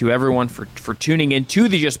 Thanks again to everyone for tuning in to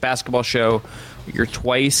the Just Basketball Show, your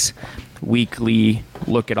twice-weekly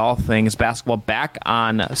look at all things basketball. Back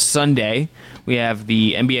on Sunday, we have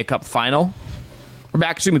the NBA Cup Final. We're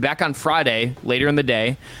back on Friday, later in the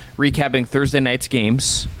day, recapping Thursday night's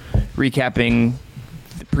games, previewing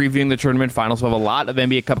the tournament finals. We'll have a lot of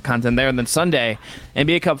NBA Cup content there. And then Sunday,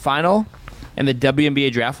 NBA Cup Final and the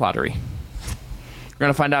WNBA Draft Lottery. We're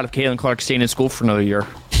going to find out if Caitlin Clark's staying in school for another year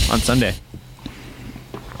on Sunday.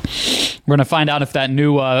 We're going to find out if that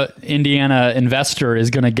new Indiana investor is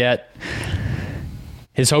going to get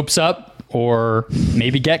his hopes up, or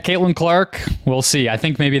maybe get Caitlin Clark. We'll see. I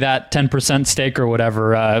think maybe that 10% stake or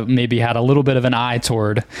whatever maybe had a little bit of an eye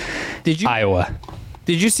toward Iowa.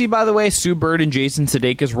 Did you see, by the way, Sue Bird and Jason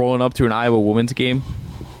Sudeikis rolling up to an Iowa women's game?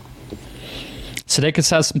 Sudeikis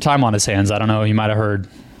has some time on his hands. I don't know. You might have heard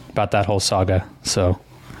about that whole saga. So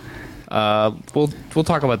we'll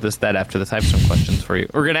talk about that after this. I have some questions for you.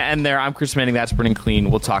 We're going to end there. I'm Chris Manning. That's Brendan Clean.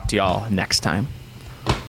 We'll talk to y'all next time.